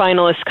of your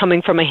finalists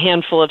coming from a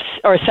handful of,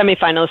 or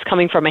semifinalists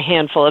coming from a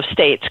handful of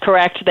states,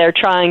 correct? They're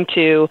trying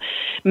to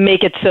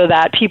make it so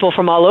that people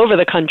from all over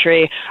the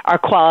country are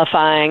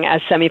qualifying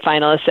as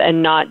semifinalists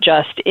and not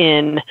just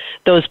in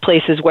those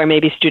places where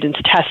maybe students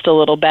test a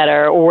little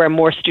better or where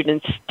more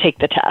students take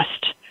the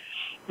test.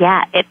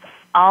 Yeah, it's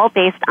all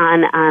based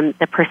on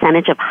the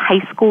percentage of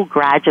high school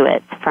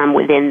graduates from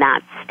within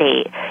that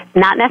state.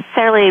 Not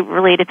necessarily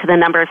related to the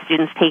number of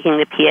students taking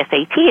the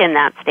PSAT in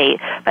that state,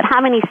 but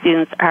how many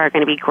students are going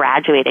to be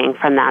graduating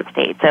from that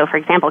state. So, for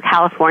example,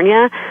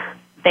 California,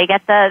 they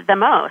get the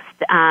most.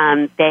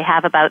 They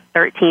have about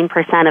 13%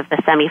 of the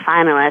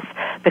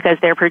semifinalists because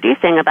they're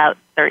producing about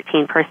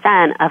 13%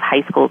 of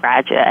high school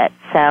graduates.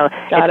 So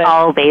it's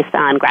all based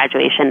on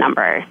graduation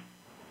numbers.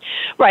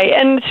 Right,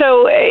 and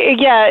so,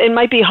 it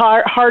might be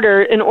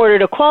harder in order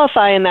to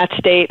qualify in that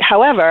state.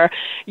 However,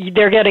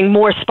 they're getting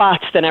more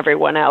spots than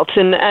everyone else,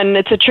 and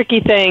it's a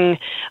tricky thing.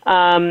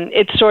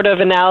 It's sort of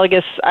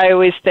analogous, I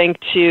always think,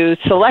 to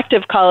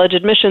selective college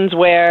admissions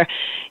where,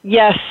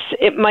 yes,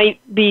 it might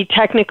be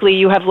technically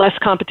you have less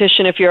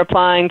competition if you're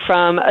applying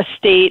from a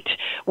state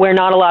where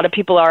not a lot of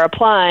people are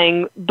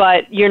applying,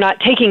 but you're not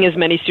taking as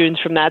many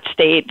students from that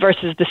state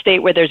versus the state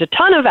where there's a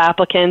ton of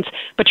applicants,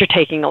 but you're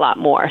taking a lot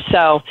more.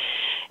 So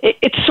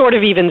it sort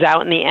of evens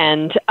out in the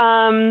end.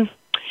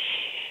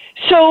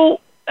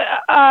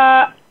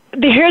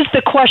 Here's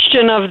the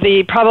question of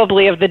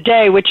the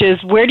day, which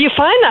is, where do you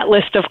find that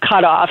list of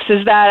cutoffs?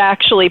 Is that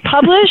actually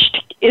published?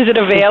 Is it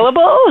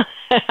available?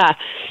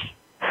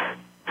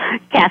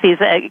 Kathy's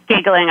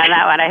giggling on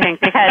that one, I think,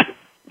 because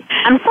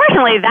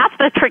unfortunately that's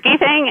the tricky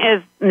thing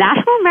is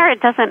National Merit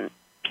doesn't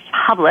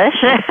publish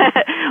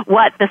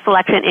what the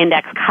selection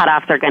index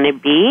cutoffs are going to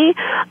be.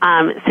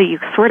 So you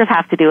sort of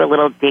have to do a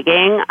little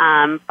digging.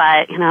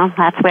 But,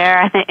 that's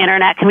where the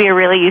internet can be a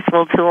really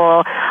useful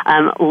tool.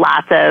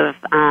 Lots of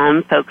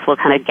folks will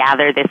kind of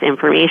gather this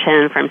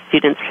information from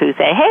students who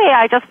say, hey,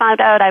 I just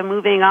found out I'm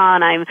moving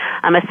on.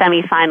 I'm a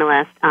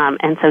semifinalist.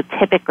 And so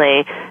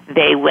typically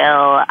they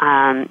will,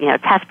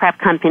 test prep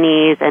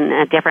companies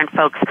and different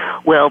folks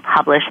will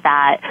publish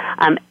that.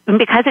 And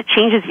because it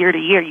changes year to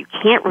year, you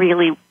can't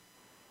really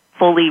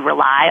fully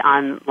rely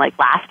on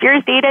last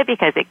year's data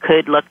because it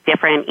could look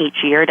different each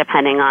year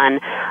depending on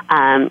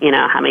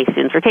how many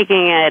students are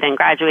taking it and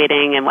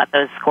graduating and what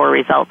those score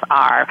results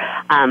are.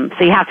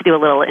 So you have to do a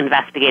little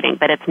investigating,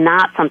 but it's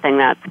not something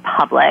that's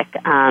public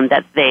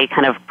that they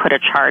kind of put a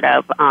chart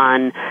up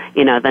on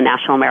the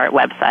National Merit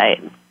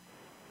website.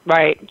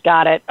 Right,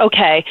 got it.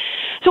 Okay.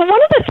 So one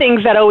of the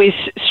things that always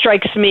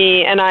strikes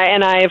me, and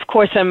I of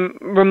course am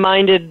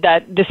reminded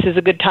that this is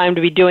a good time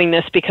to be doing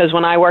this because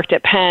when I worked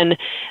at Penn,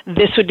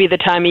 this would be the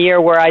time of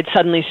year where I'd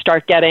suddenly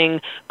start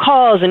getting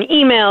calls and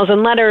emails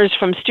and letters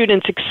from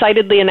students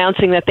excitedly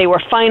announcing that they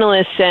were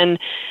finalists and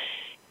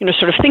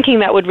sort of thinking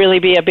that would really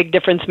be a big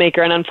difference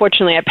maker. And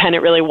unfortunately at Penn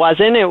it really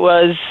wasn't. It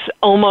was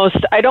almost,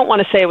 I don't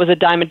want to say it was a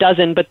dime a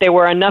dozen, but there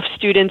were enough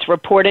students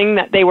reporting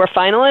that they were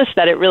finalists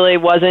that it really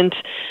wasn't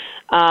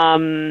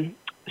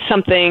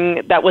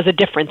something that was a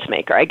difference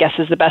maker, I guess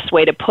is the best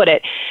way to put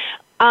it.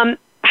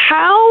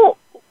 How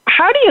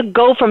do you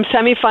go from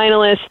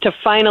semifinalist to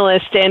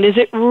finalist, and is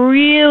it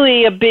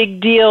really a big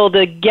deal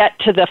to get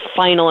to the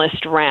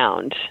finalist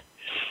round?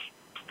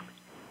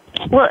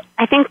 Well,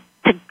 I think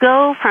to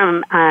go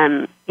from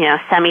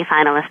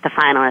semifinalist to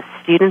finalist,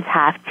 students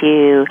have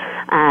to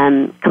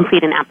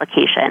complete an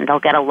application.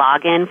 They'll get a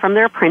login from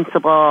their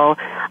principal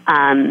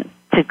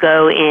to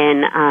go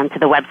in to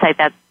the website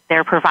that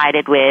they're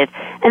provided with,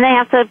 and they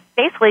have to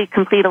basically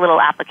complete a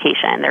little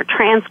application. Their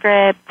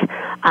transcript,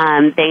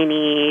 they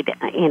need,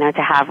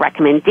 to have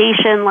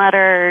recommendation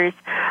letters,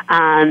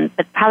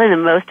 but probably the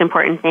most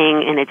important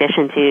thing in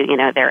addition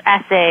to, their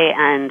essay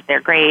and their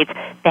grades,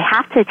 they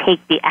have to take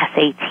the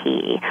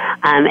SAT,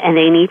 and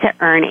they need to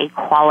earn a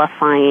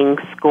qualifying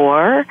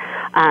score,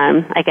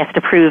 I guess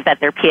to prove that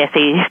their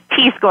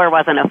PSAT score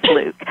wasn't a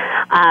fluke.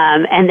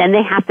 And then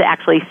they have to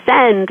actually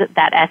send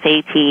that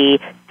SAT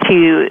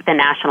to the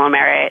National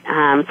Merit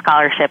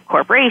Scholarship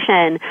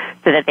Corporation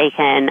so that they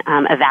can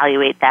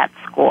evaluate that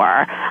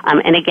score.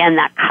 And again,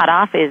 that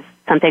cutoff is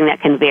something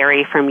that can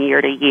vary from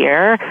year to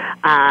year.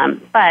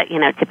 But,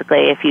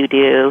 typically if you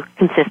do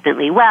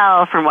consistently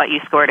well from what you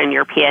scored in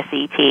your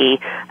PSAT,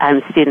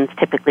 students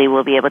typically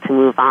will be able to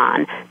move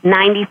on.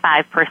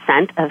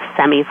 95% of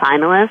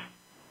semifinalists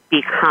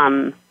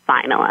become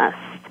finalists.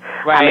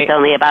 Right. It's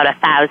only about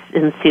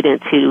 1,000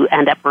 students who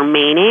end up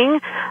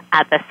remaining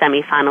at the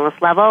semifinalist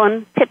level,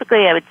 and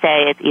typically I would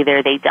say it's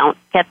either they don't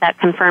get that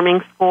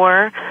confirming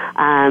score,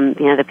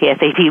 the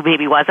PSAT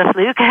maybe was a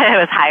fluke, it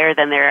was higher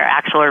than their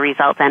actual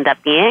results end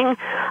up being,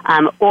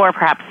 or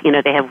perhaps,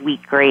 they have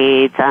weak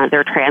grades,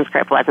 their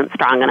transcript wasn't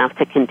strong enough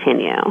to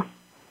continue.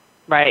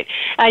 Right.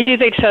 I do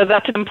think so.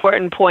 That's an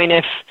important point.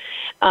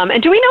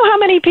 And do we know how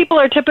many people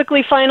are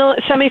typically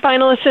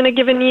semifinalists in a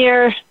given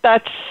year?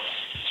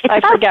 I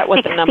forget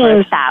what the number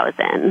is.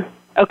 16,000.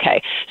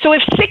 Okay. So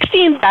if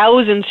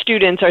 16,000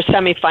 students are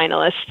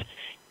semifinalists,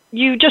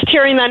 you just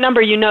hearing that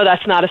number,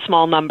 that's not a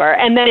small number.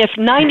 And then if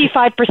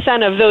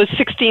 95% of those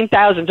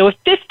 16,000, so if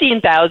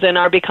 15,000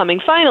 are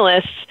becoming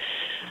finalists,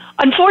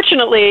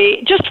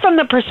 unfortunately, just from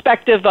the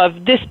perspective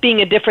of this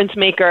being a difference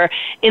maker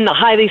in the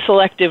highly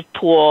selective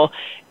pool,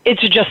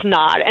 it's just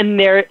not, and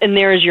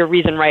there is your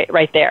reason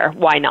right there.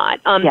 Why not?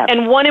 Yep.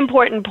 And one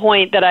important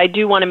point that I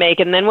do want to make,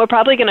 and then we're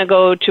probably going to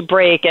go to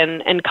break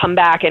and come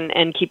back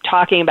and keep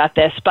talking about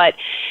this, but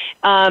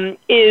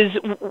is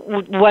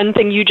one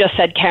thing you just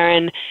said,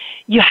 Karen.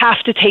 You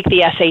have to take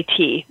the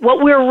SAT.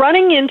 What we're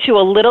running into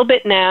a little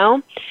bit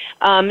now.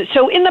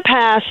 So in the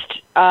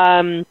past.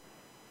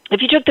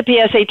 If you took the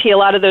PSAT, a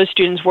lot of those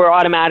students were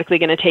automatically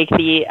going to take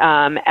the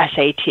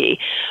SAT.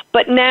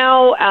 But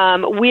now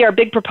we are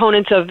big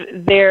proponents of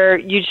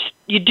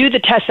you do the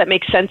test that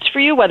makes sense for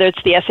you, whether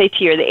it's the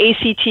SAT or the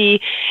ACT,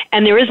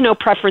 and there is no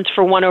preference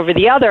for one over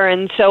the other.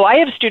 And so I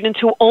have students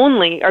who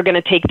only are going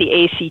to take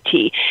the ACT.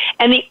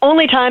 And the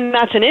only time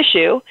that's an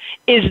issue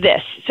is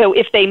this. So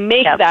if they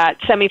make that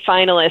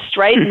semifinalist,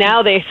 right,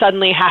 now they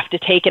suddenly have to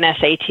take an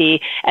SAT,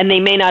 and they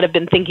may not have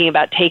been thinking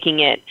about taking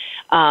it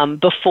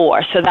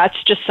before. So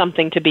that's just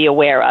something to be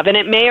aware of. And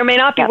it may or may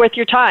not be worth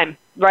your time,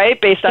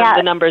 right, based on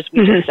the numbers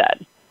we just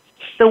said.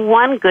 The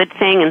one good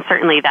thing, and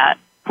certainly that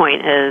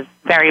point is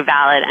very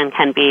valid and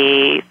can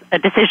be a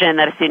decision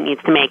that a student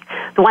needs to make.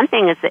 The one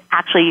thing is that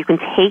actually you can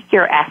take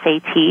your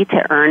SAT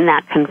to earn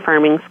that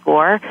confirming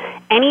score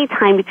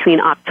anytime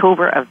between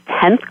October of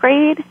 10th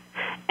grade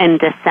and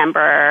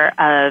December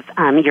of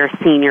your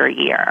senior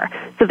year.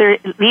 So there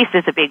at least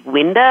is a big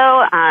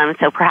window.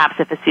 So perhaps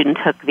if a student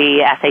took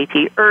the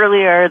SAT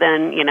earlier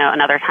than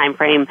another time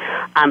frame,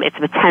 it's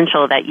a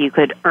potential that you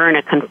could earn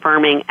a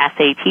confirming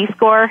SAT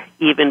score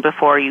even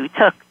before you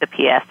took the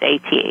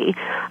PSAT.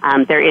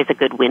 There is a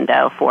good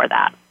window for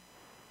that.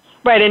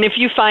 Right, and if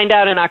you find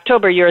out in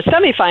October you're a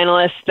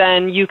semifinalist,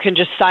 then you can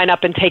just sign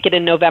up and take it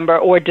in November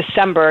or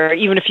December,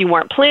 even if you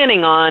weren't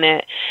planning on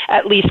it.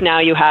 At least now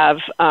you have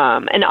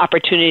an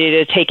opportunity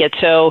to take it,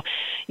 so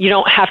you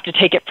don't have to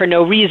take it for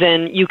no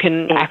reason. You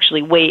can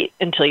actually wait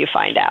until you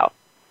find out.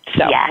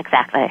 So. Yeah,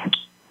 exactly.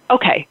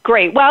 Okay,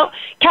 great. Well,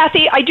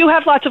 Kathy, I do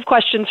have lots of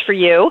questions for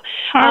you.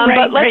 All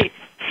right, but great.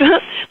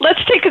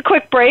 Let's take a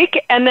quick break,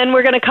 and then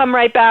we're going to come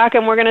right back,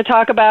 and we're going to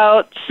talk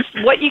about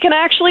what you can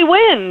actually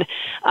win,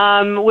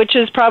 which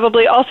is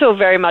probably also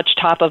very much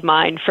top of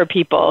mind for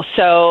people.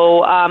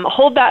 So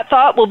hold that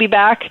thought. We'll be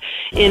back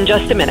in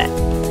just a minute.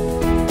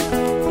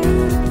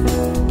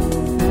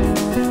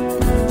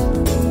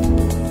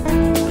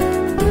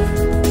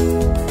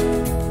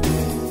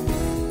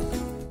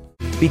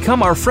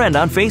 Become our friend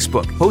on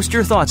Facebook. Post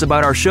your thoughts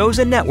about our shows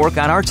and network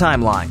on our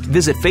timeline.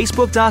 Visit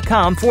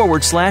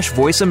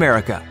Facebook.com/Voice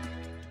America.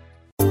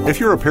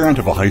 If you're a parent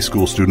of a high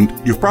school student,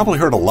 you've probably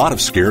heard a lot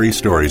of scary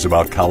stories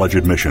about college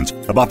admissions,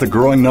 about the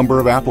growing number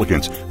of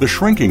applicants, the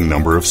shrinking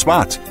number of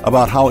spots,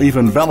 about how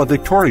even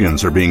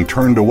valedictorians are being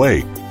turned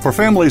away. For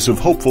families of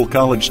hopeful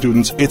college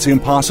students, it's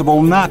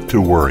impossible not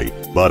to worry.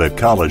 But at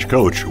College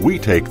Coach, we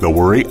take the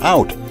worry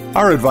out.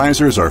 Our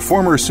advisors are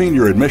former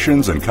senior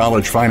admissions and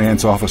college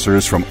finance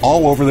officers from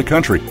all over the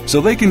country,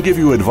 so they can give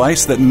you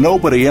advice that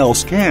nobody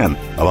else can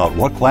about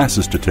what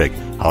classes to take,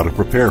 how to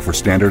prepare for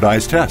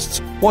standardized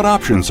tests, what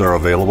options are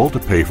available to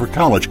pay for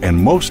college, and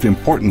most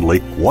importantly,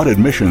 what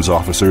admissions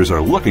officers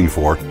are looking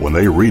for when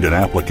they read an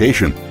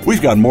application. We've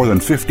got more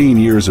than 15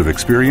 years of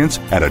experience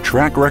and a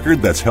track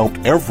record that's helped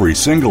every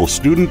single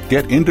student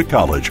get into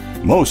college,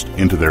 most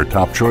into their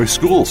top choice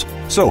schools.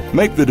 So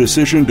make the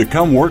decision to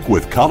come work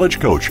with College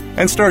Coach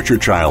and start your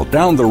child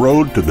down the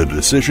road to the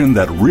decision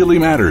that really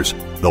matters,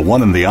 the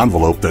one in the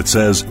envelope that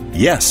says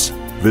yes.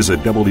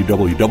 Visit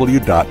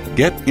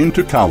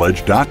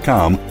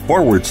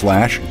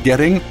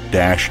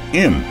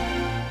www.getintocollege.com/getting-in.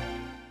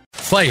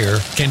 Fire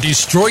can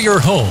destroy your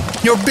home,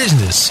 your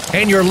business,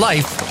 and your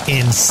life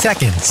in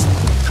seconds.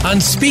 On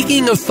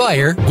Speaking of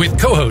Fire, with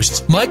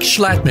co-hosts Mike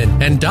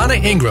Schlattman and Donna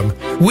Ingram,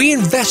 we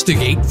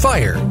investigate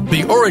fire,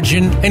 the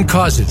origin and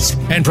causes,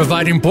 and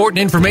provide important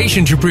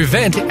information to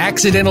prevent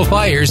accidental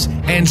fires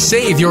and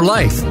save your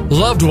life,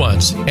 loved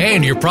ones,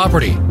 and your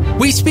property.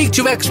 We speak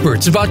to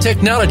experts about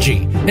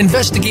technology,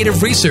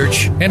 investigative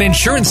research, and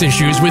insurance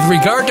issues with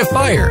regard to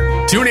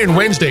fire. Tune in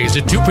Wednesdays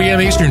at 2 p.m.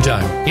 Eastern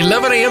Time,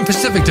 11 a.m.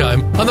 Pacific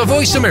Time on the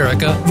Voice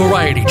America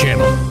Variety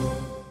Channel.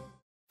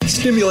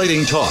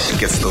 Stimulating talk.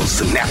 It gets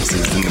those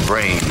synapses in the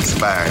brain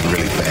firing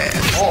really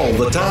fast. All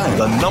the time.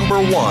 The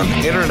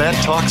 #1 Internet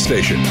talk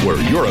station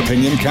where your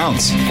opinion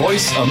counts.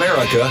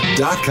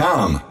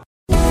 VoiceAmerica.com.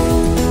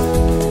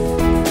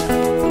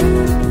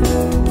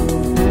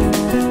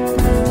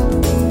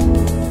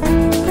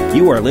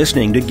 You are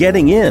listening to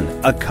Getting In,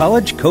 a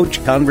college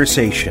coach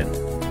conversation.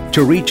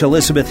 To reach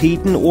Elizabeth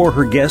Heaton or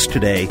her guest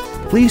today,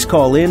 please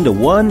call in to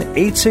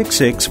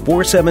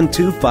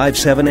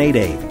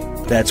 1-866-472-5788.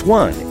 That's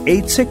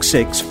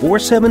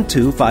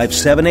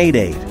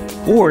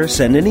 1-866-472-5788. Or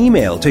send an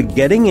email to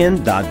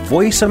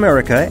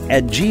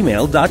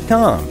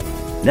gettingin.voiceamerica@gmail.com.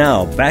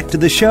 Now, back to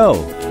the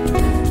show.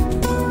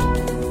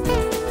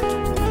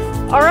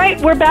 All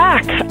right, we're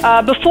back.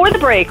 Before the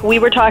break, we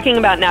were talking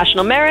about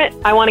national merit.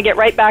 I want to get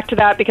right back to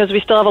that because we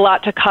still have a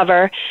lot to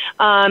cover.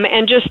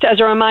 And just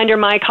as a reminder,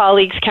 my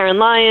colleagues Karen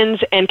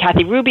Lyons and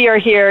Kathy Ruby are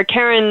here.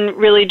 Karen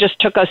really just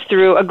took us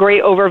through a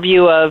great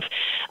overview of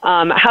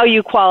how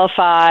you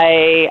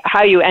qualify,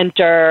 how you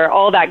enter,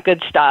 all that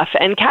good stuff.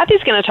 And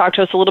Kathy's going to talk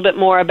to us a little bit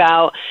more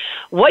about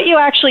what you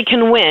actually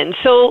can win.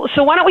 So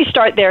why don't we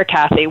start there,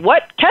 Kathy?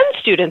 What can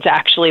students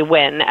actually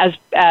win as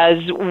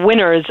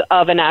winners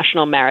of a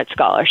National Merit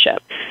Scholarship?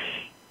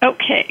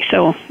 Okay,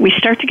 so we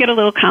start to get a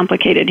little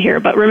complicated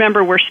here, but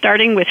remember, we're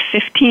starting with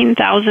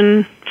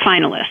 15,000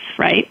 finalists,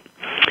 right?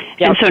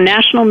 Yep. And so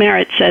National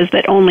Merit says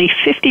that only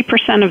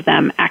 50% of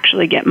them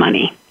actually get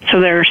money. So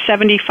there are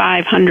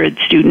 7,500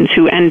 students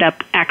who end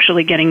up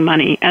actually getting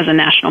money as a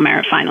National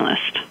Merit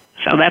finalist.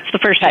 So that's the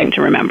first thing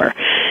to remember.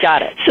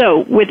 Got it. So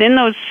within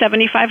those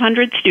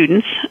 7,500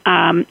 students,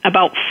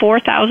 about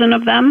 4,000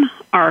 of them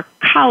are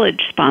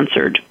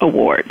college-sponsored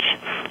awards.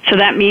 So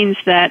that means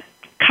that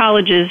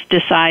colleges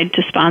decide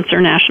to sponsor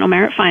National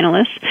Merit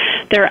finalists.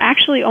 There are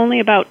actually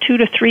only about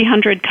 200 to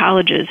 300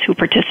 colleges who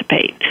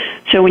participate.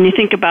 So when you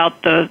think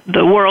about the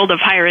world of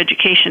higher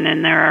education,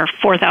 and there are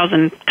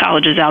 4,000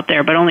 colleges out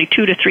there, but only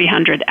 200 to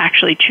 300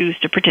 actually choose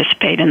to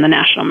participate in the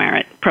National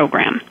Merit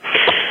program.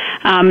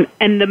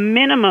 And the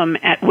minimum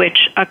at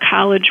which a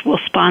college will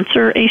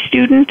sponsor a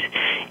student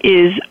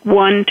is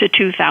 $1,000 to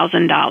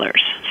 $2,000.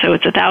 So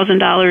it's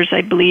 $1,000,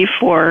 I believe,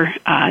 for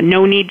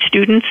no-need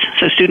students,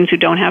 so students who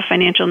don't have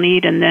financial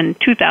need, and then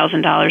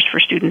 $2,000 for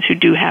students who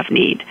do have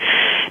need.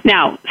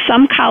 Now,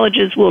 some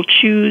colleges will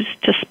choose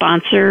to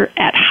sponsor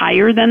at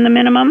higher than the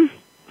minimum,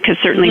 because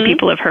certainly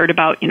people have heard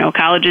about,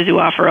 colleges who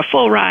offer a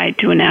full ride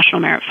to a National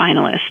Merit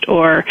finalist,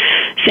 or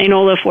St.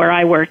 Olaf, where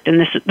I worked,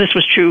 and this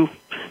was true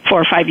 4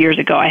 or 5 years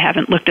ago. I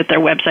haven't looked at their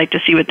website to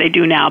see what they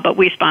do now, but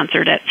we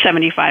sponsored at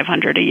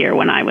 $7,500 a year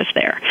when I was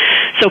there.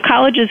 So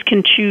colleges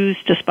can choose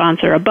to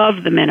sponsor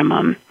above the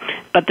minimum,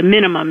 but the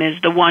minimum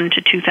is the $1,000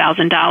 to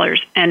 $2,000.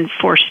 And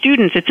for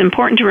students, it's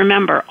important to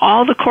remember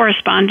all the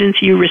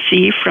correspondence you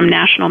receive from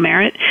National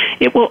Merit,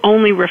 it will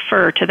only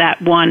refer to that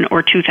 $1,000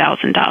 or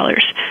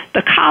 $2,000.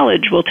 The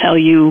college will tell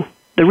you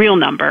the real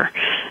number,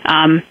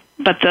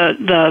 but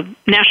the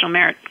National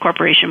Merit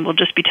Corporation will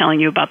just be telling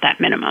you about that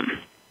minimum.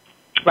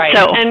 Right.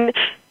 So, and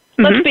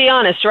let's be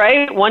honest,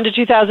 right? $1,000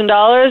 to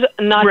 $2,000,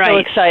 not so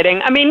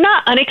exciting. I mean,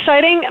 not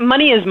unexciting.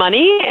 Money is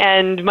money,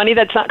 and money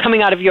that's not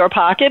coming out of your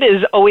pocket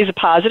is always a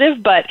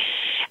positive, but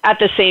at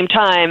the same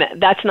time,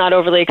 that's not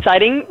overly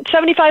exciting.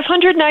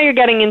 $7,500, now you're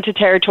getting into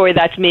territory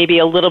that's maybe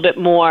a little bit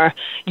more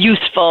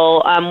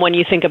useful when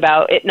you think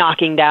about it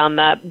knocking down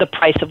the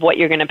price of what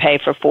you're going to pay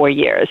for 4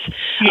 years.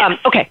 Yes.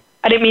 Okay.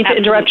 I didn't mean to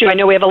interrupt you. I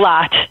know we have a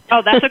lot.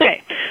 Oh, that's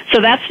okay.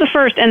 So that's the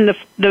first. And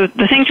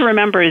the thing to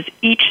remember is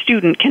each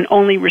student can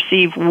only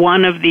receive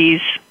one of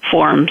these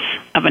forms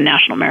of a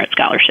National Merit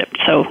Scholarship.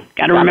 So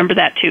got to remember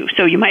that too.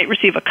 So you might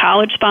receive a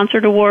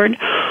college-sponsored award,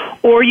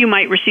 or you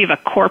might receive a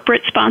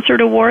corporate-sponsored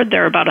award.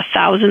 There are about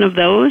 1,000 of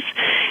those.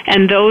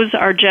 And those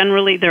are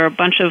generally, there are a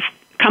bunch of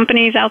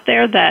companies out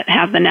there that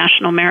have the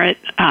National Merit,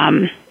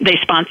 they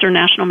sponsor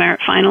National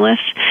Merit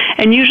finalists,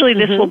 and usually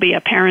this will be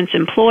a parent's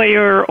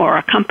employer or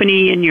a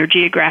company in your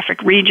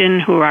geographic region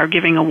who are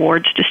giving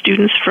awards to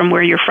students from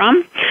where you're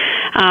from.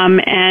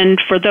 And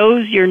for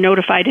those, you're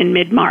notified in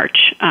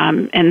mid-March,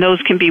 and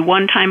those can be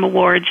one-time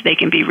awards, they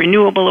can be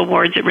renewable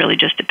awards, it really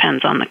just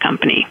depends on the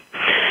company.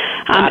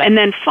 And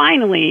then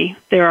finally,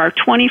 there are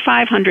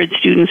 2,500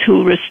 students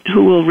who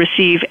will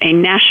receive a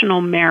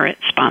National Merit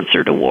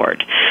Sponsored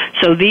Award.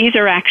 So these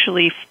are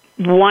actually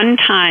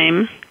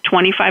one-time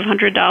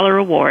 $2,500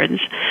 awards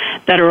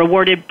that are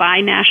awarded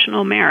by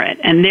National Merit,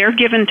 and they're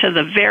given to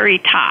the very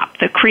top,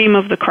 the cream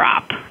of the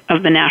crop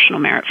of the National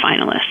Merit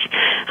finalists.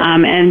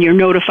 And you're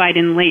notified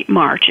in late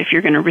March if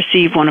you're going to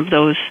receive one of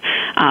those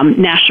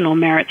National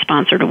Merit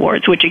Sponsored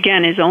Awards, which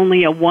again is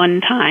only a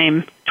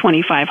one-time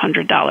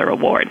 $2,500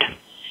 award.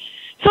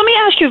 So let me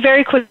ask you a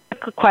very quick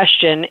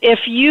question.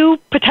 If you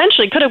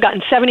potentially could have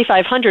gotten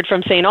 $7,500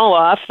 from St.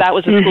 Olaf, that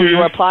was the school you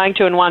were applying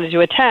to and wanted to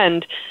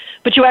attend,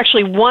 but you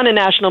actually won a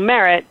National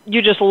Merit,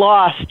 you just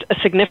lost a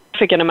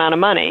significant amount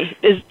of money.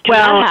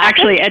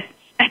 Actually, at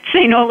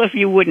St. Olaf,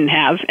 you wouldn't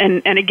have.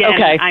 And again,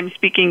 Okay. I'm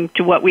speaking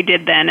to what we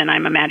did then, and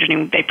I'm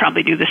imagining they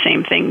probably do the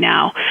same thing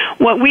now.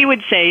 What we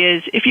would say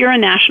is, if you're a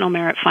National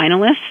Merit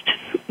finalist,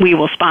 we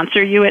will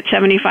sponsor you at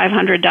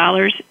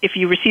 $7,500. If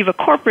you receive a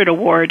corporate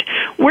award,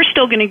 we're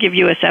still going to give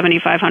you a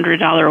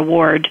 $7,500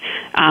 award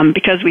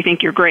because we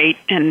think you're great,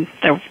 and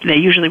they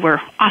usually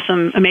were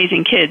awesome,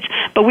 amazing kids.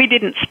 But we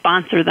didn't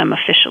sponsor them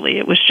officially.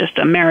 It was just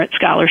a merit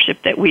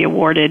scholarship that we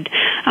awarded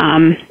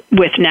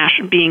with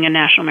being a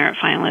National Merit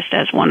finalist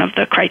as one of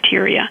the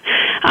criteria.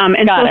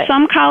 And Got so it.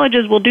 some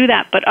colleges will do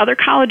that, but other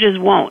colleges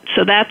won't.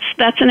 So that's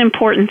an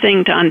important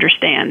thing to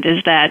understand,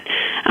 is that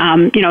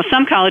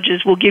some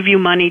colleges will give you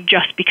money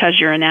just because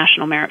you're a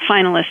National Merit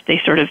finalist.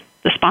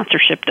 The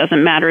sponsorship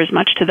doesn't matter as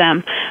much to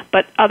them.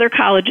 But other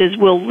colleges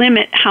will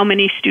limit how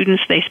many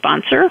students they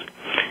sponsor,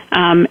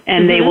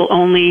 and they will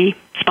only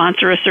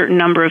sponsor a certain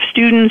number of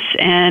students,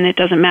 and it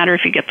doesn't matter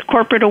if you get the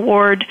corporate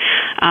award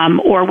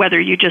or whether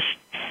you just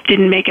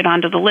didn't make it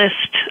onto the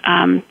list,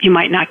 you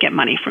might not get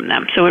money from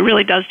them. So it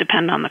really does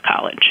depend on the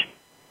college.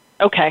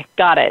 Okay,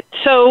 got it.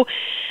 So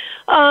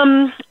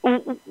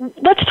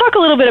let's talk a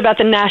little bit about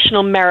the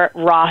National Merit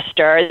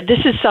roster.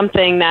 This is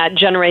something that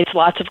generates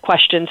lots of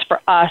questions for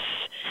us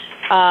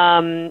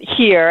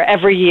here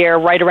every year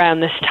right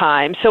around this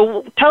time.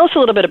 So tell us a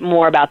little bit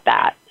more about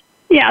that.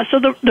 Yeah, so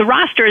the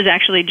roster is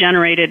actually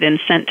generated and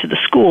sent to the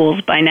schools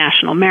by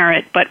National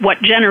Merit, but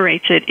what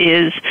generates it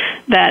is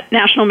that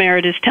National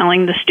Merit is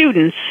telling the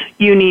students,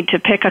 you need to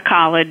pick a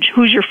college.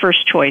 Who's your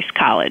first choice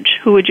college?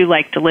 Who would you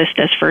like to list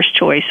as first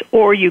choice?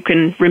 Or you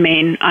can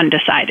remain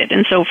undecided.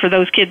 And so for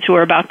those kids who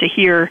are about to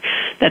hear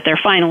that they're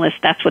finalists,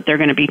 that's what they're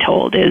going to be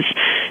told, is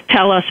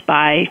tell us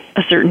by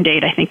a certain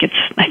date. I think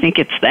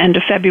it's the end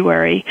of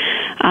February.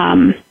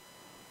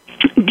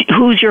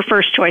 Who's your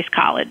first choice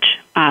college,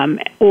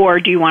 or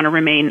do you want to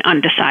remain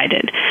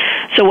undecided?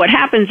 So what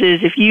happens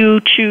is, if you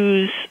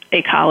choose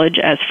a college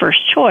as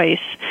first choice,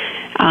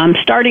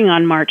 starting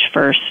on March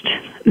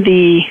 1st,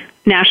 the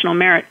National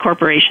Merit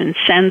Corporation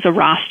sends a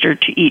roster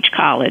to each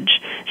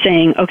college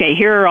saying, okay,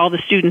 here are all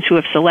the students who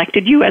have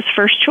selected you as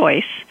first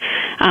choice.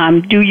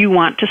 Do you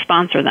want to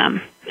sponsor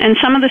them? And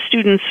some of the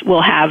students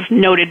will have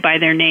noted by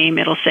their name,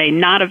 it'll say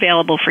not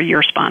available for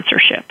your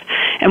sponsorship.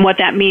 And what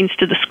that means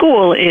to the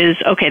school is,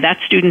 okay, that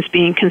student's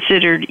being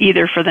considered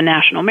either for the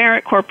National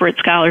Merit Corporate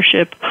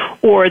Scholarship,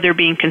 or they're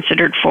being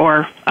considered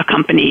for a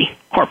company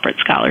corporate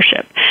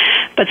scholarship.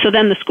 But so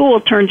then the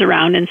school turns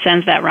around and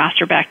sends that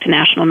roster back to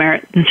National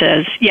Merit and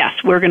says,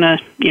 yes, we're going to,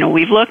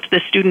 we've looked,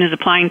 this student is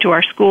applying to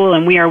our school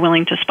and we are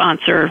willing to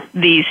sponsor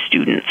these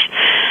students.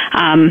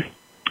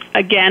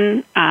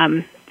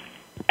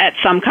 At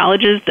some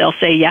colleges, they'll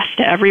say yes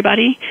to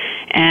everybody.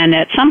 And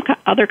at some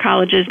other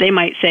colleges, they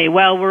might say,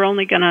 well, we're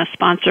only going to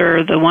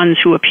sponsor the ones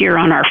who appear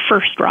on our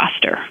first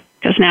roster,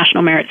 because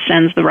National Merit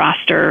sends the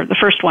roster, the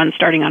first one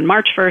starting on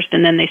March 1st,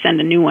 and then they send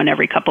a new one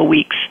every couple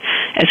weeks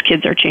as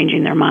kids are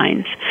changing their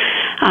minds.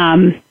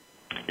 And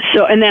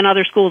then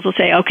other schools will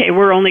say, okay,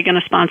 we're only going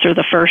to sponsor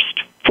the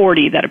first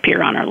 40 that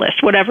appear on our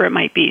list, whatever it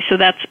might be. So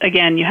that's,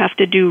 again, you have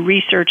to do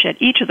research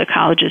at each of the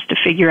colleges to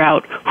figure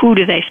out who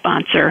do they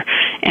sponsor,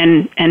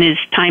 and is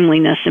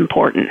timeliness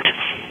important.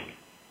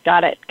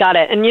 Got it.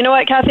 And you know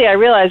what, Kathy, I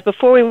realized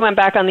before we went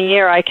back on the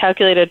air, I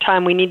calculated a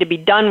time we need to be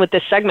done with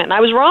this segment, and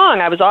I was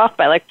wrong. I was off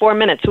by like 4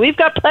 minutes, so we've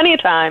got plenty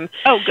of time.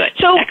 Oh, good.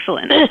 So,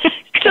 excellent.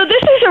 So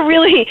this is a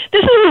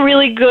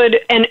really good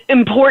and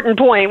important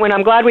point, when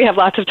I'm glad we have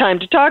lots of time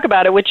to talk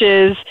about it, which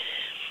is,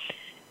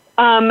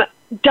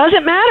 does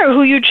it matter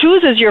who you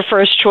choose as your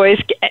first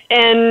choice,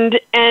 and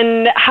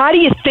how do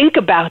you think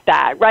about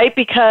that, right?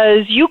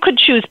 Because you could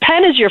choose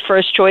Penn as your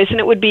first choice,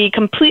 and it would be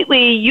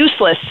completely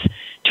useless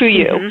to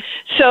you.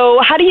 Mm-hmm.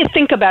 So how do you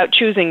think about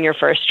choosing your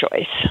first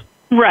choice?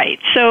 Right.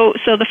 So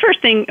the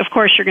first thing, of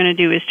course, you're going to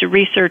do is to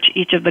research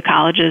each of the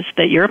colleges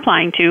that you're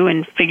applying to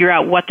and figure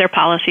out what their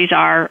policies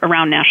are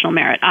around National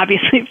Merit.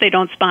 Obviously, if they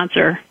don't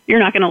sponsor, you're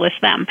not going to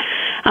list them.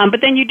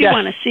 But then you do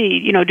want to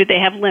see, do they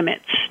have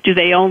limits? Do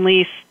they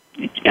only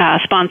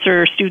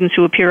sponsor students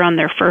who appear on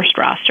their first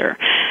roster?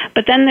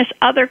 But then this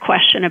other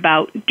question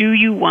about, do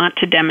you want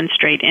to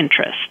demonstrate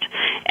interest?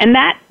 And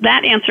that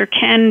answer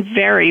can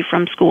vary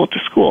from school to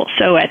school.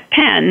 So at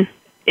Penn,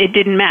 it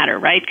didn't matter,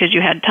 right? Because you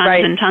had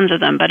tons and tons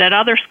of them. But at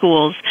other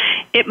schools,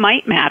 it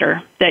might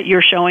matter that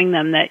you're showing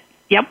them that,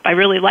 yep, I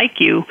really like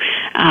you,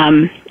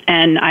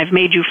 and I've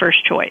made you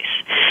first choice.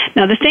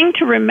 Now, the thing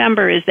to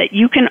remember is that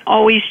you can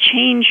always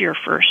change your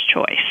first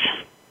choice.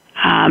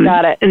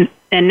 Got it.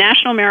 And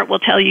National Merit will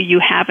tell you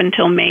have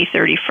until May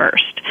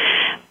 31st.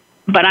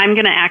 But I'm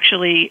going to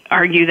actually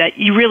argue that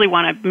you really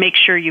want to make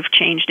sure you've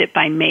changed it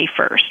by May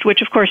 1st,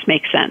 which, of course,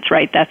 makes sense,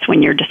 right? That's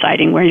when you're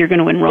deciding where you're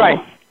going to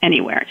enroll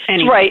anywhere.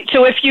 Right.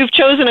 So if you've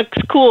chosen a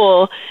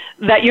school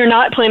that you're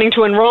not planning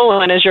to enroll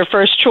in as your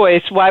first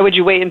choice, why would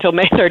you wait until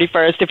May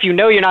 31st? If you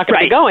know you're not going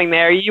to be going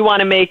there, you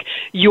want to make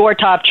your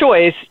top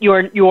choice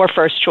your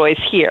first choice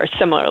here,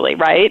 similarly,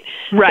 right?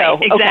 Right, so,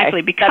 exactly.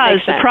 Okay,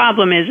 because the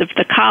problem is, if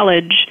the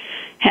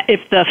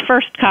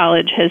first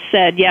college has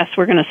said, yes,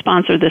 we're going to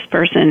sponsor this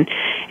person,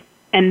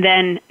 And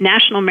then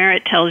National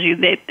Merit tells you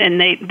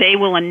they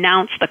will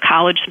announce the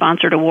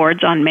college-sponsored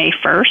awards on May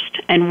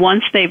 1st. And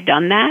once they've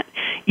done that,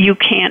 you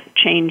can't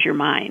change your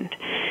mind.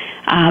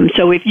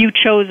 So if you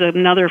chose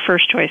another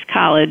first-choice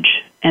college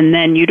and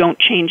then you don't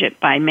change it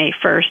by May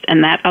 1st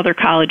and that other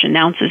college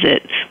announces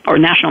it, or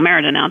National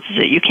Merit announces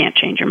it, you can't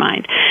change your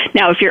mind.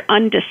 Now, if you're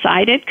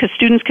undecided, because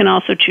students can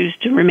also choose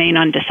to remain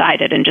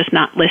undecided and just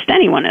not list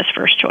anyone as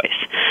first choice.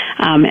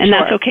 And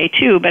that's okay,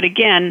 too. But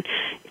again,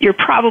 you're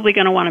probably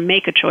going to want to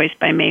make a choice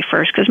by May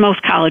 1st because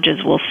most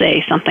colleges will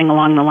say something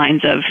along the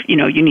lines of, you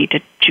need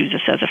to choose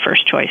us as a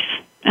first choice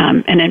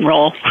and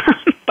enroll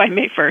by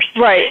May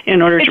 1st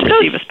in order to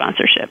receive a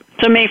sponsorship.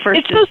 So May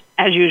 1st is,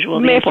 as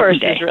usual, the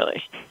important day. May 1st is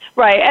really...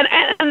 Right,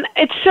 and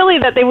it's silly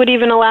that they would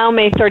even allow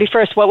May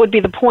 31st. What would be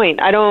the point?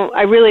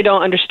 I really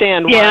don't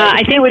understand why. Yeah,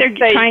 I think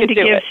they're trying to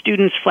give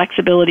students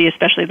flexibility,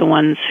 especially the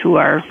ones who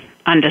are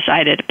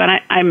undecided.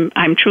 But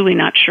I'm truly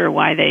not sure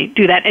why they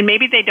do that, and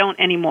maybe they don't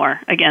anymore.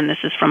 Again, this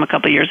is from a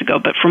couple of years ago,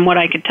 but from what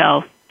I could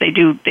tell, they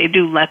do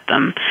let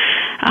them.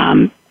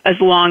 As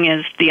long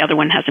as the other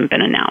one hasn't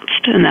been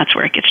announced, and that's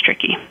where it gets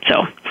tricky.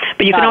 So,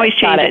 but you can always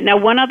change it. Now,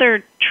 one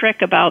other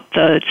trick about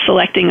the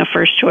selecting a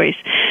first choice,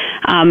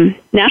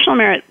 National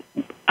Merit,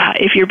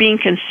 if you're being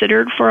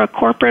considered for a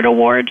corporate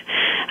award,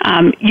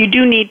 you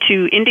do need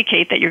to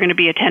indicate that you're going to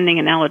be attending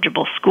an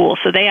eligible school.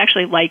 So they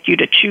actually like you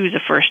to choose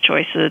a first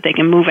choice so that they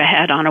can move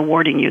ahead on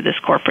awarding you this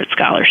corporate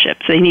scholarship.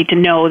 So they need to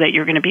know that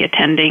you're going to be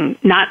attending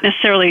not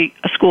necessarily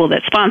a school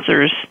that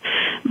sponsors,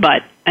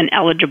 but an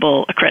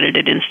eligible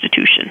accredited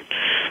institution.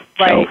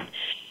 Right.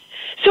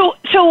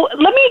 So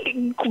let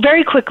me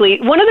very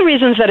quickly, one of the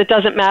reasons that it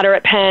doesn't matter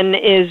at Penn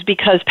is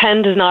because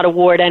Penn does not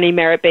award any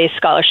merit-based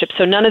scholarships.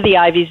 So none of the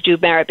Ivies do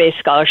merit-based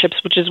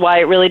scholarships, which is why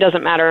it really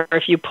doesn't matter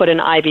if you put an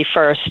Ivy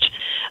first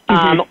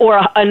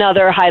or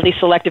another highly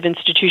selective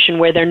institution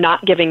where they're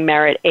not giving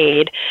merit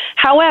aid.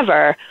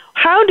 However,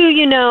 how do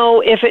you know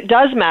if it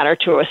does matter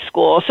to a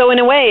school? So in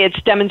a way, it's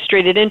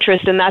demonstrated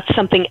interest, and that's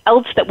something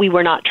else that we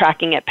were not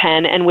tracking at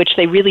Penn and which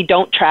they really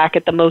don't track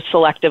at the most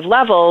selective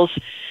levels.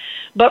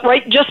 But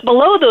right just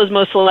below those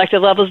most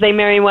selective levels, they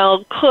very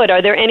well could. Are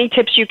there any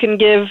tips you can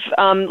give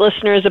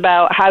listeners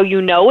about how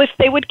you know if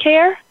they would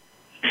care?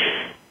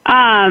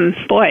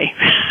 Boy,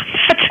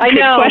 that's a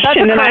good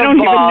question, and I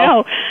don't even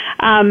know.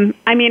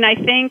 I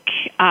think,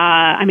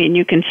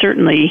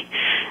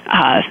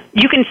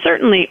 you can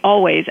certainly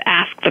always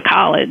ask the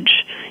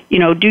college,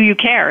 do you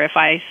care if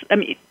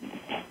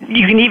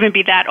you can even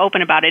be that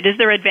open about it. Is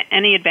there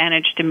any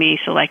advantage to me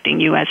selecting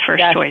you as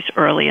first choice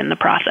early in the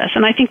process?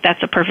 And I think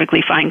that's a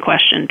perfectly fine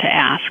question to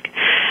ask.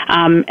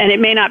 And it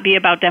may not be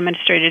about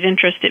demonstrated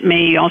interest. It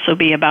may also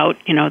be about,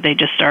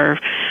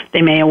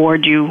 they may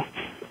award you,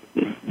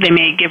 they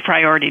may give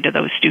priority to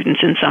those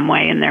students in some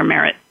way in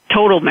their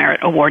total merit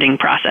awarding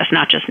process,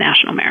 not just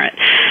national merit.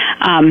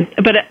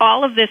 But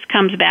all of this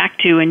comes back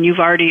to, and you've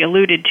already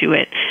alluded to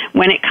it,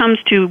 when it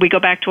comes to, we go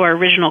back to our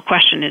original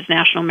question, is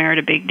national merit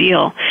a big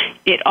deal?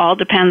 It all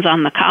depends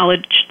on the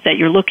college that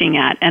you're looking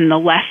at. And the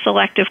less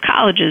selective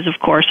colleges, of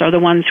course, are the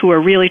ones who are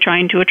really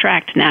trying to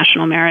attract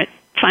national merit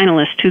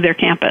finalists to their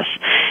campus.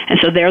 And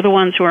so they're the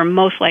ones who are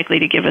most likely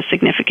to give a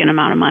significant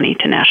amount of money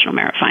to national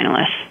merit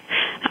finalists.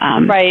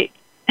 Right.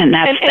 And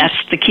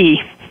that's the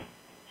key.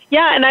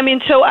 Yeah,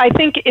 and so I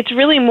think it's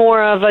really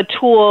more of a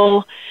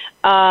tool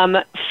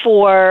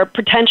for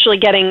potentially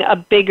getting a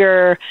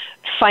bigger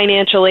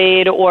financial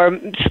aid or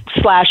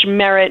 /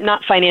 merit,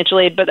 not financial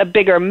aid, but a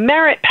bigger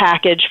merit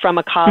package from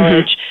a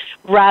college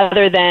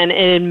rather than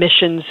an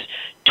admissions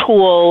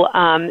tool.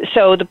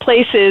 So the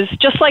places,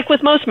 just like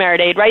with most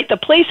merit aid, right? The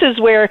places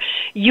where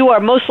you are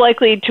most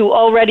likely to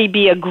already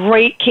be a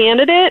great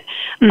candidate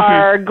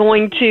are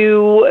going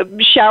to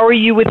shower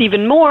you with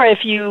even more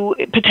if you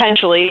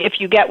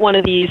get one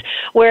of these.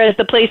 Whereas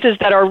the places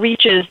that are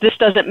reaches, this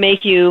doesn't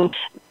make you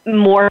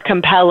more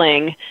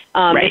compelling.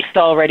 It's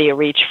already a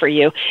reach for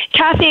you.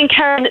 Kathy and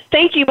Karen,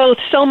 thank you both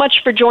so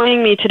much for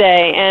joining me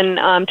today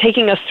and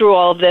taking us through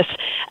all of this.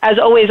 As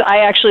always, I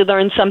actually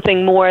learned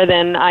something more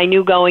than I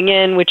knew going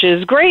in, which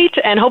is great,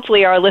 and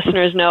hopefully our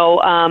listeners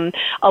know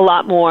a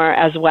lot more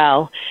as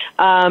well.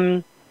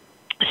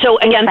 So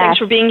again, thanks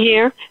for being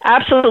here.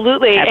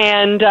 Absolutely.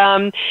 And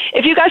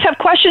if you guys have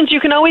questions, you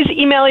can always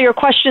email your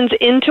questions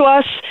into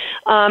us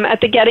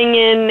at the Getting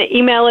In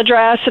email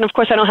address. And of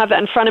course, I don't have that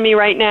in front of me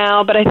right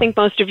now, but I think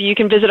most of you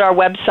can visit our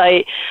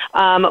website,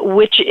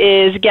 which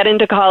is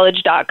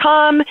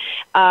getintocollege.com.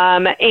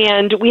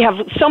 And we have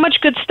so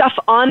much good stuff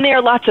on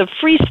there, lots of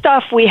free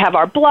stuff. We have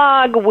our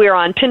blog. We're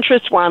on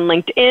Pinterest. We're on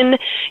LinkedIn.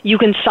 You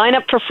can sign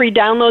up for free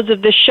downloads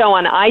of this show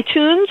on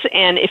iTunes.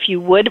 And if you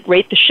would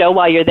rate the show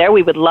while you're there,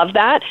 we would love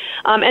that.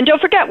 And don't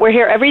forget, we're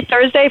here every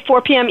Thursday,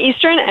 4 p.m.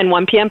 Eastern and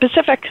 1 p.m.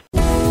 Pacific.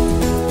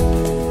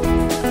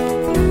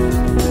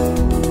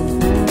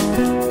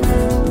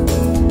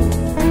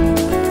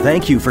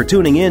 Thank you for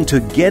tuning in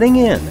to Getting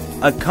In,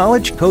 a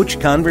college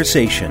coach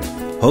conversation,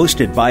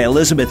 hosted by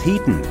Elizabeth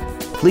Heaton.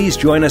 Please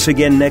join us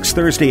again next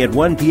Thursday at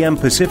 1 p.m.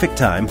 Pacific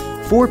Time,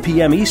 4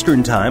 p.m.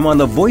 Eastern Time on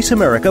the Voice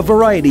America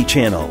Variety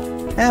Channel.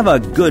 Have a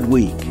good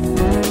week.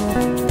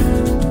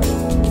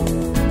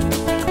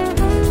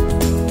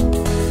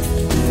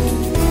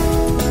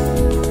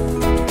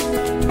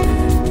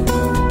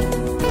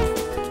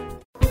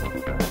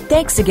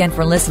 Thanks again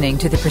for listening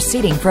to the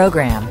preceding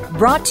program,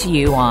 brought to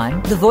you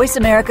on the Voice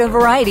America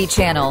Variety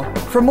Channel.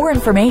 For more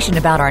information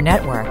about our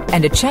network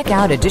and to check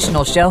out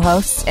additional show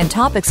hosts and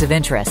topics of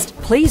interest,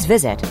 please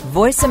visit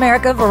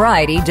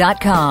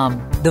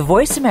voiceamericavariety.com. The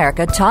Voice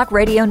America Talk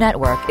Radio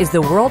Network is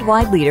the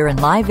worldwide leader in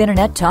live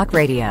Internet talk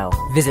radio.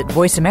 Visit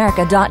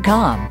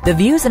voiceamerica.com. The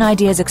views and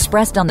ideas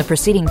expressed on the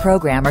preceding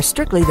program are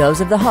strictly those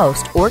of the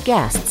host or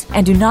guests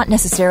and do not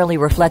necessarily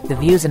reflect the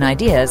views and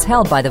ideas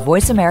held by the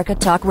Voice America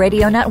Talk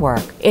Radio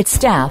Network, its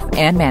staff,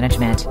 and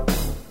management.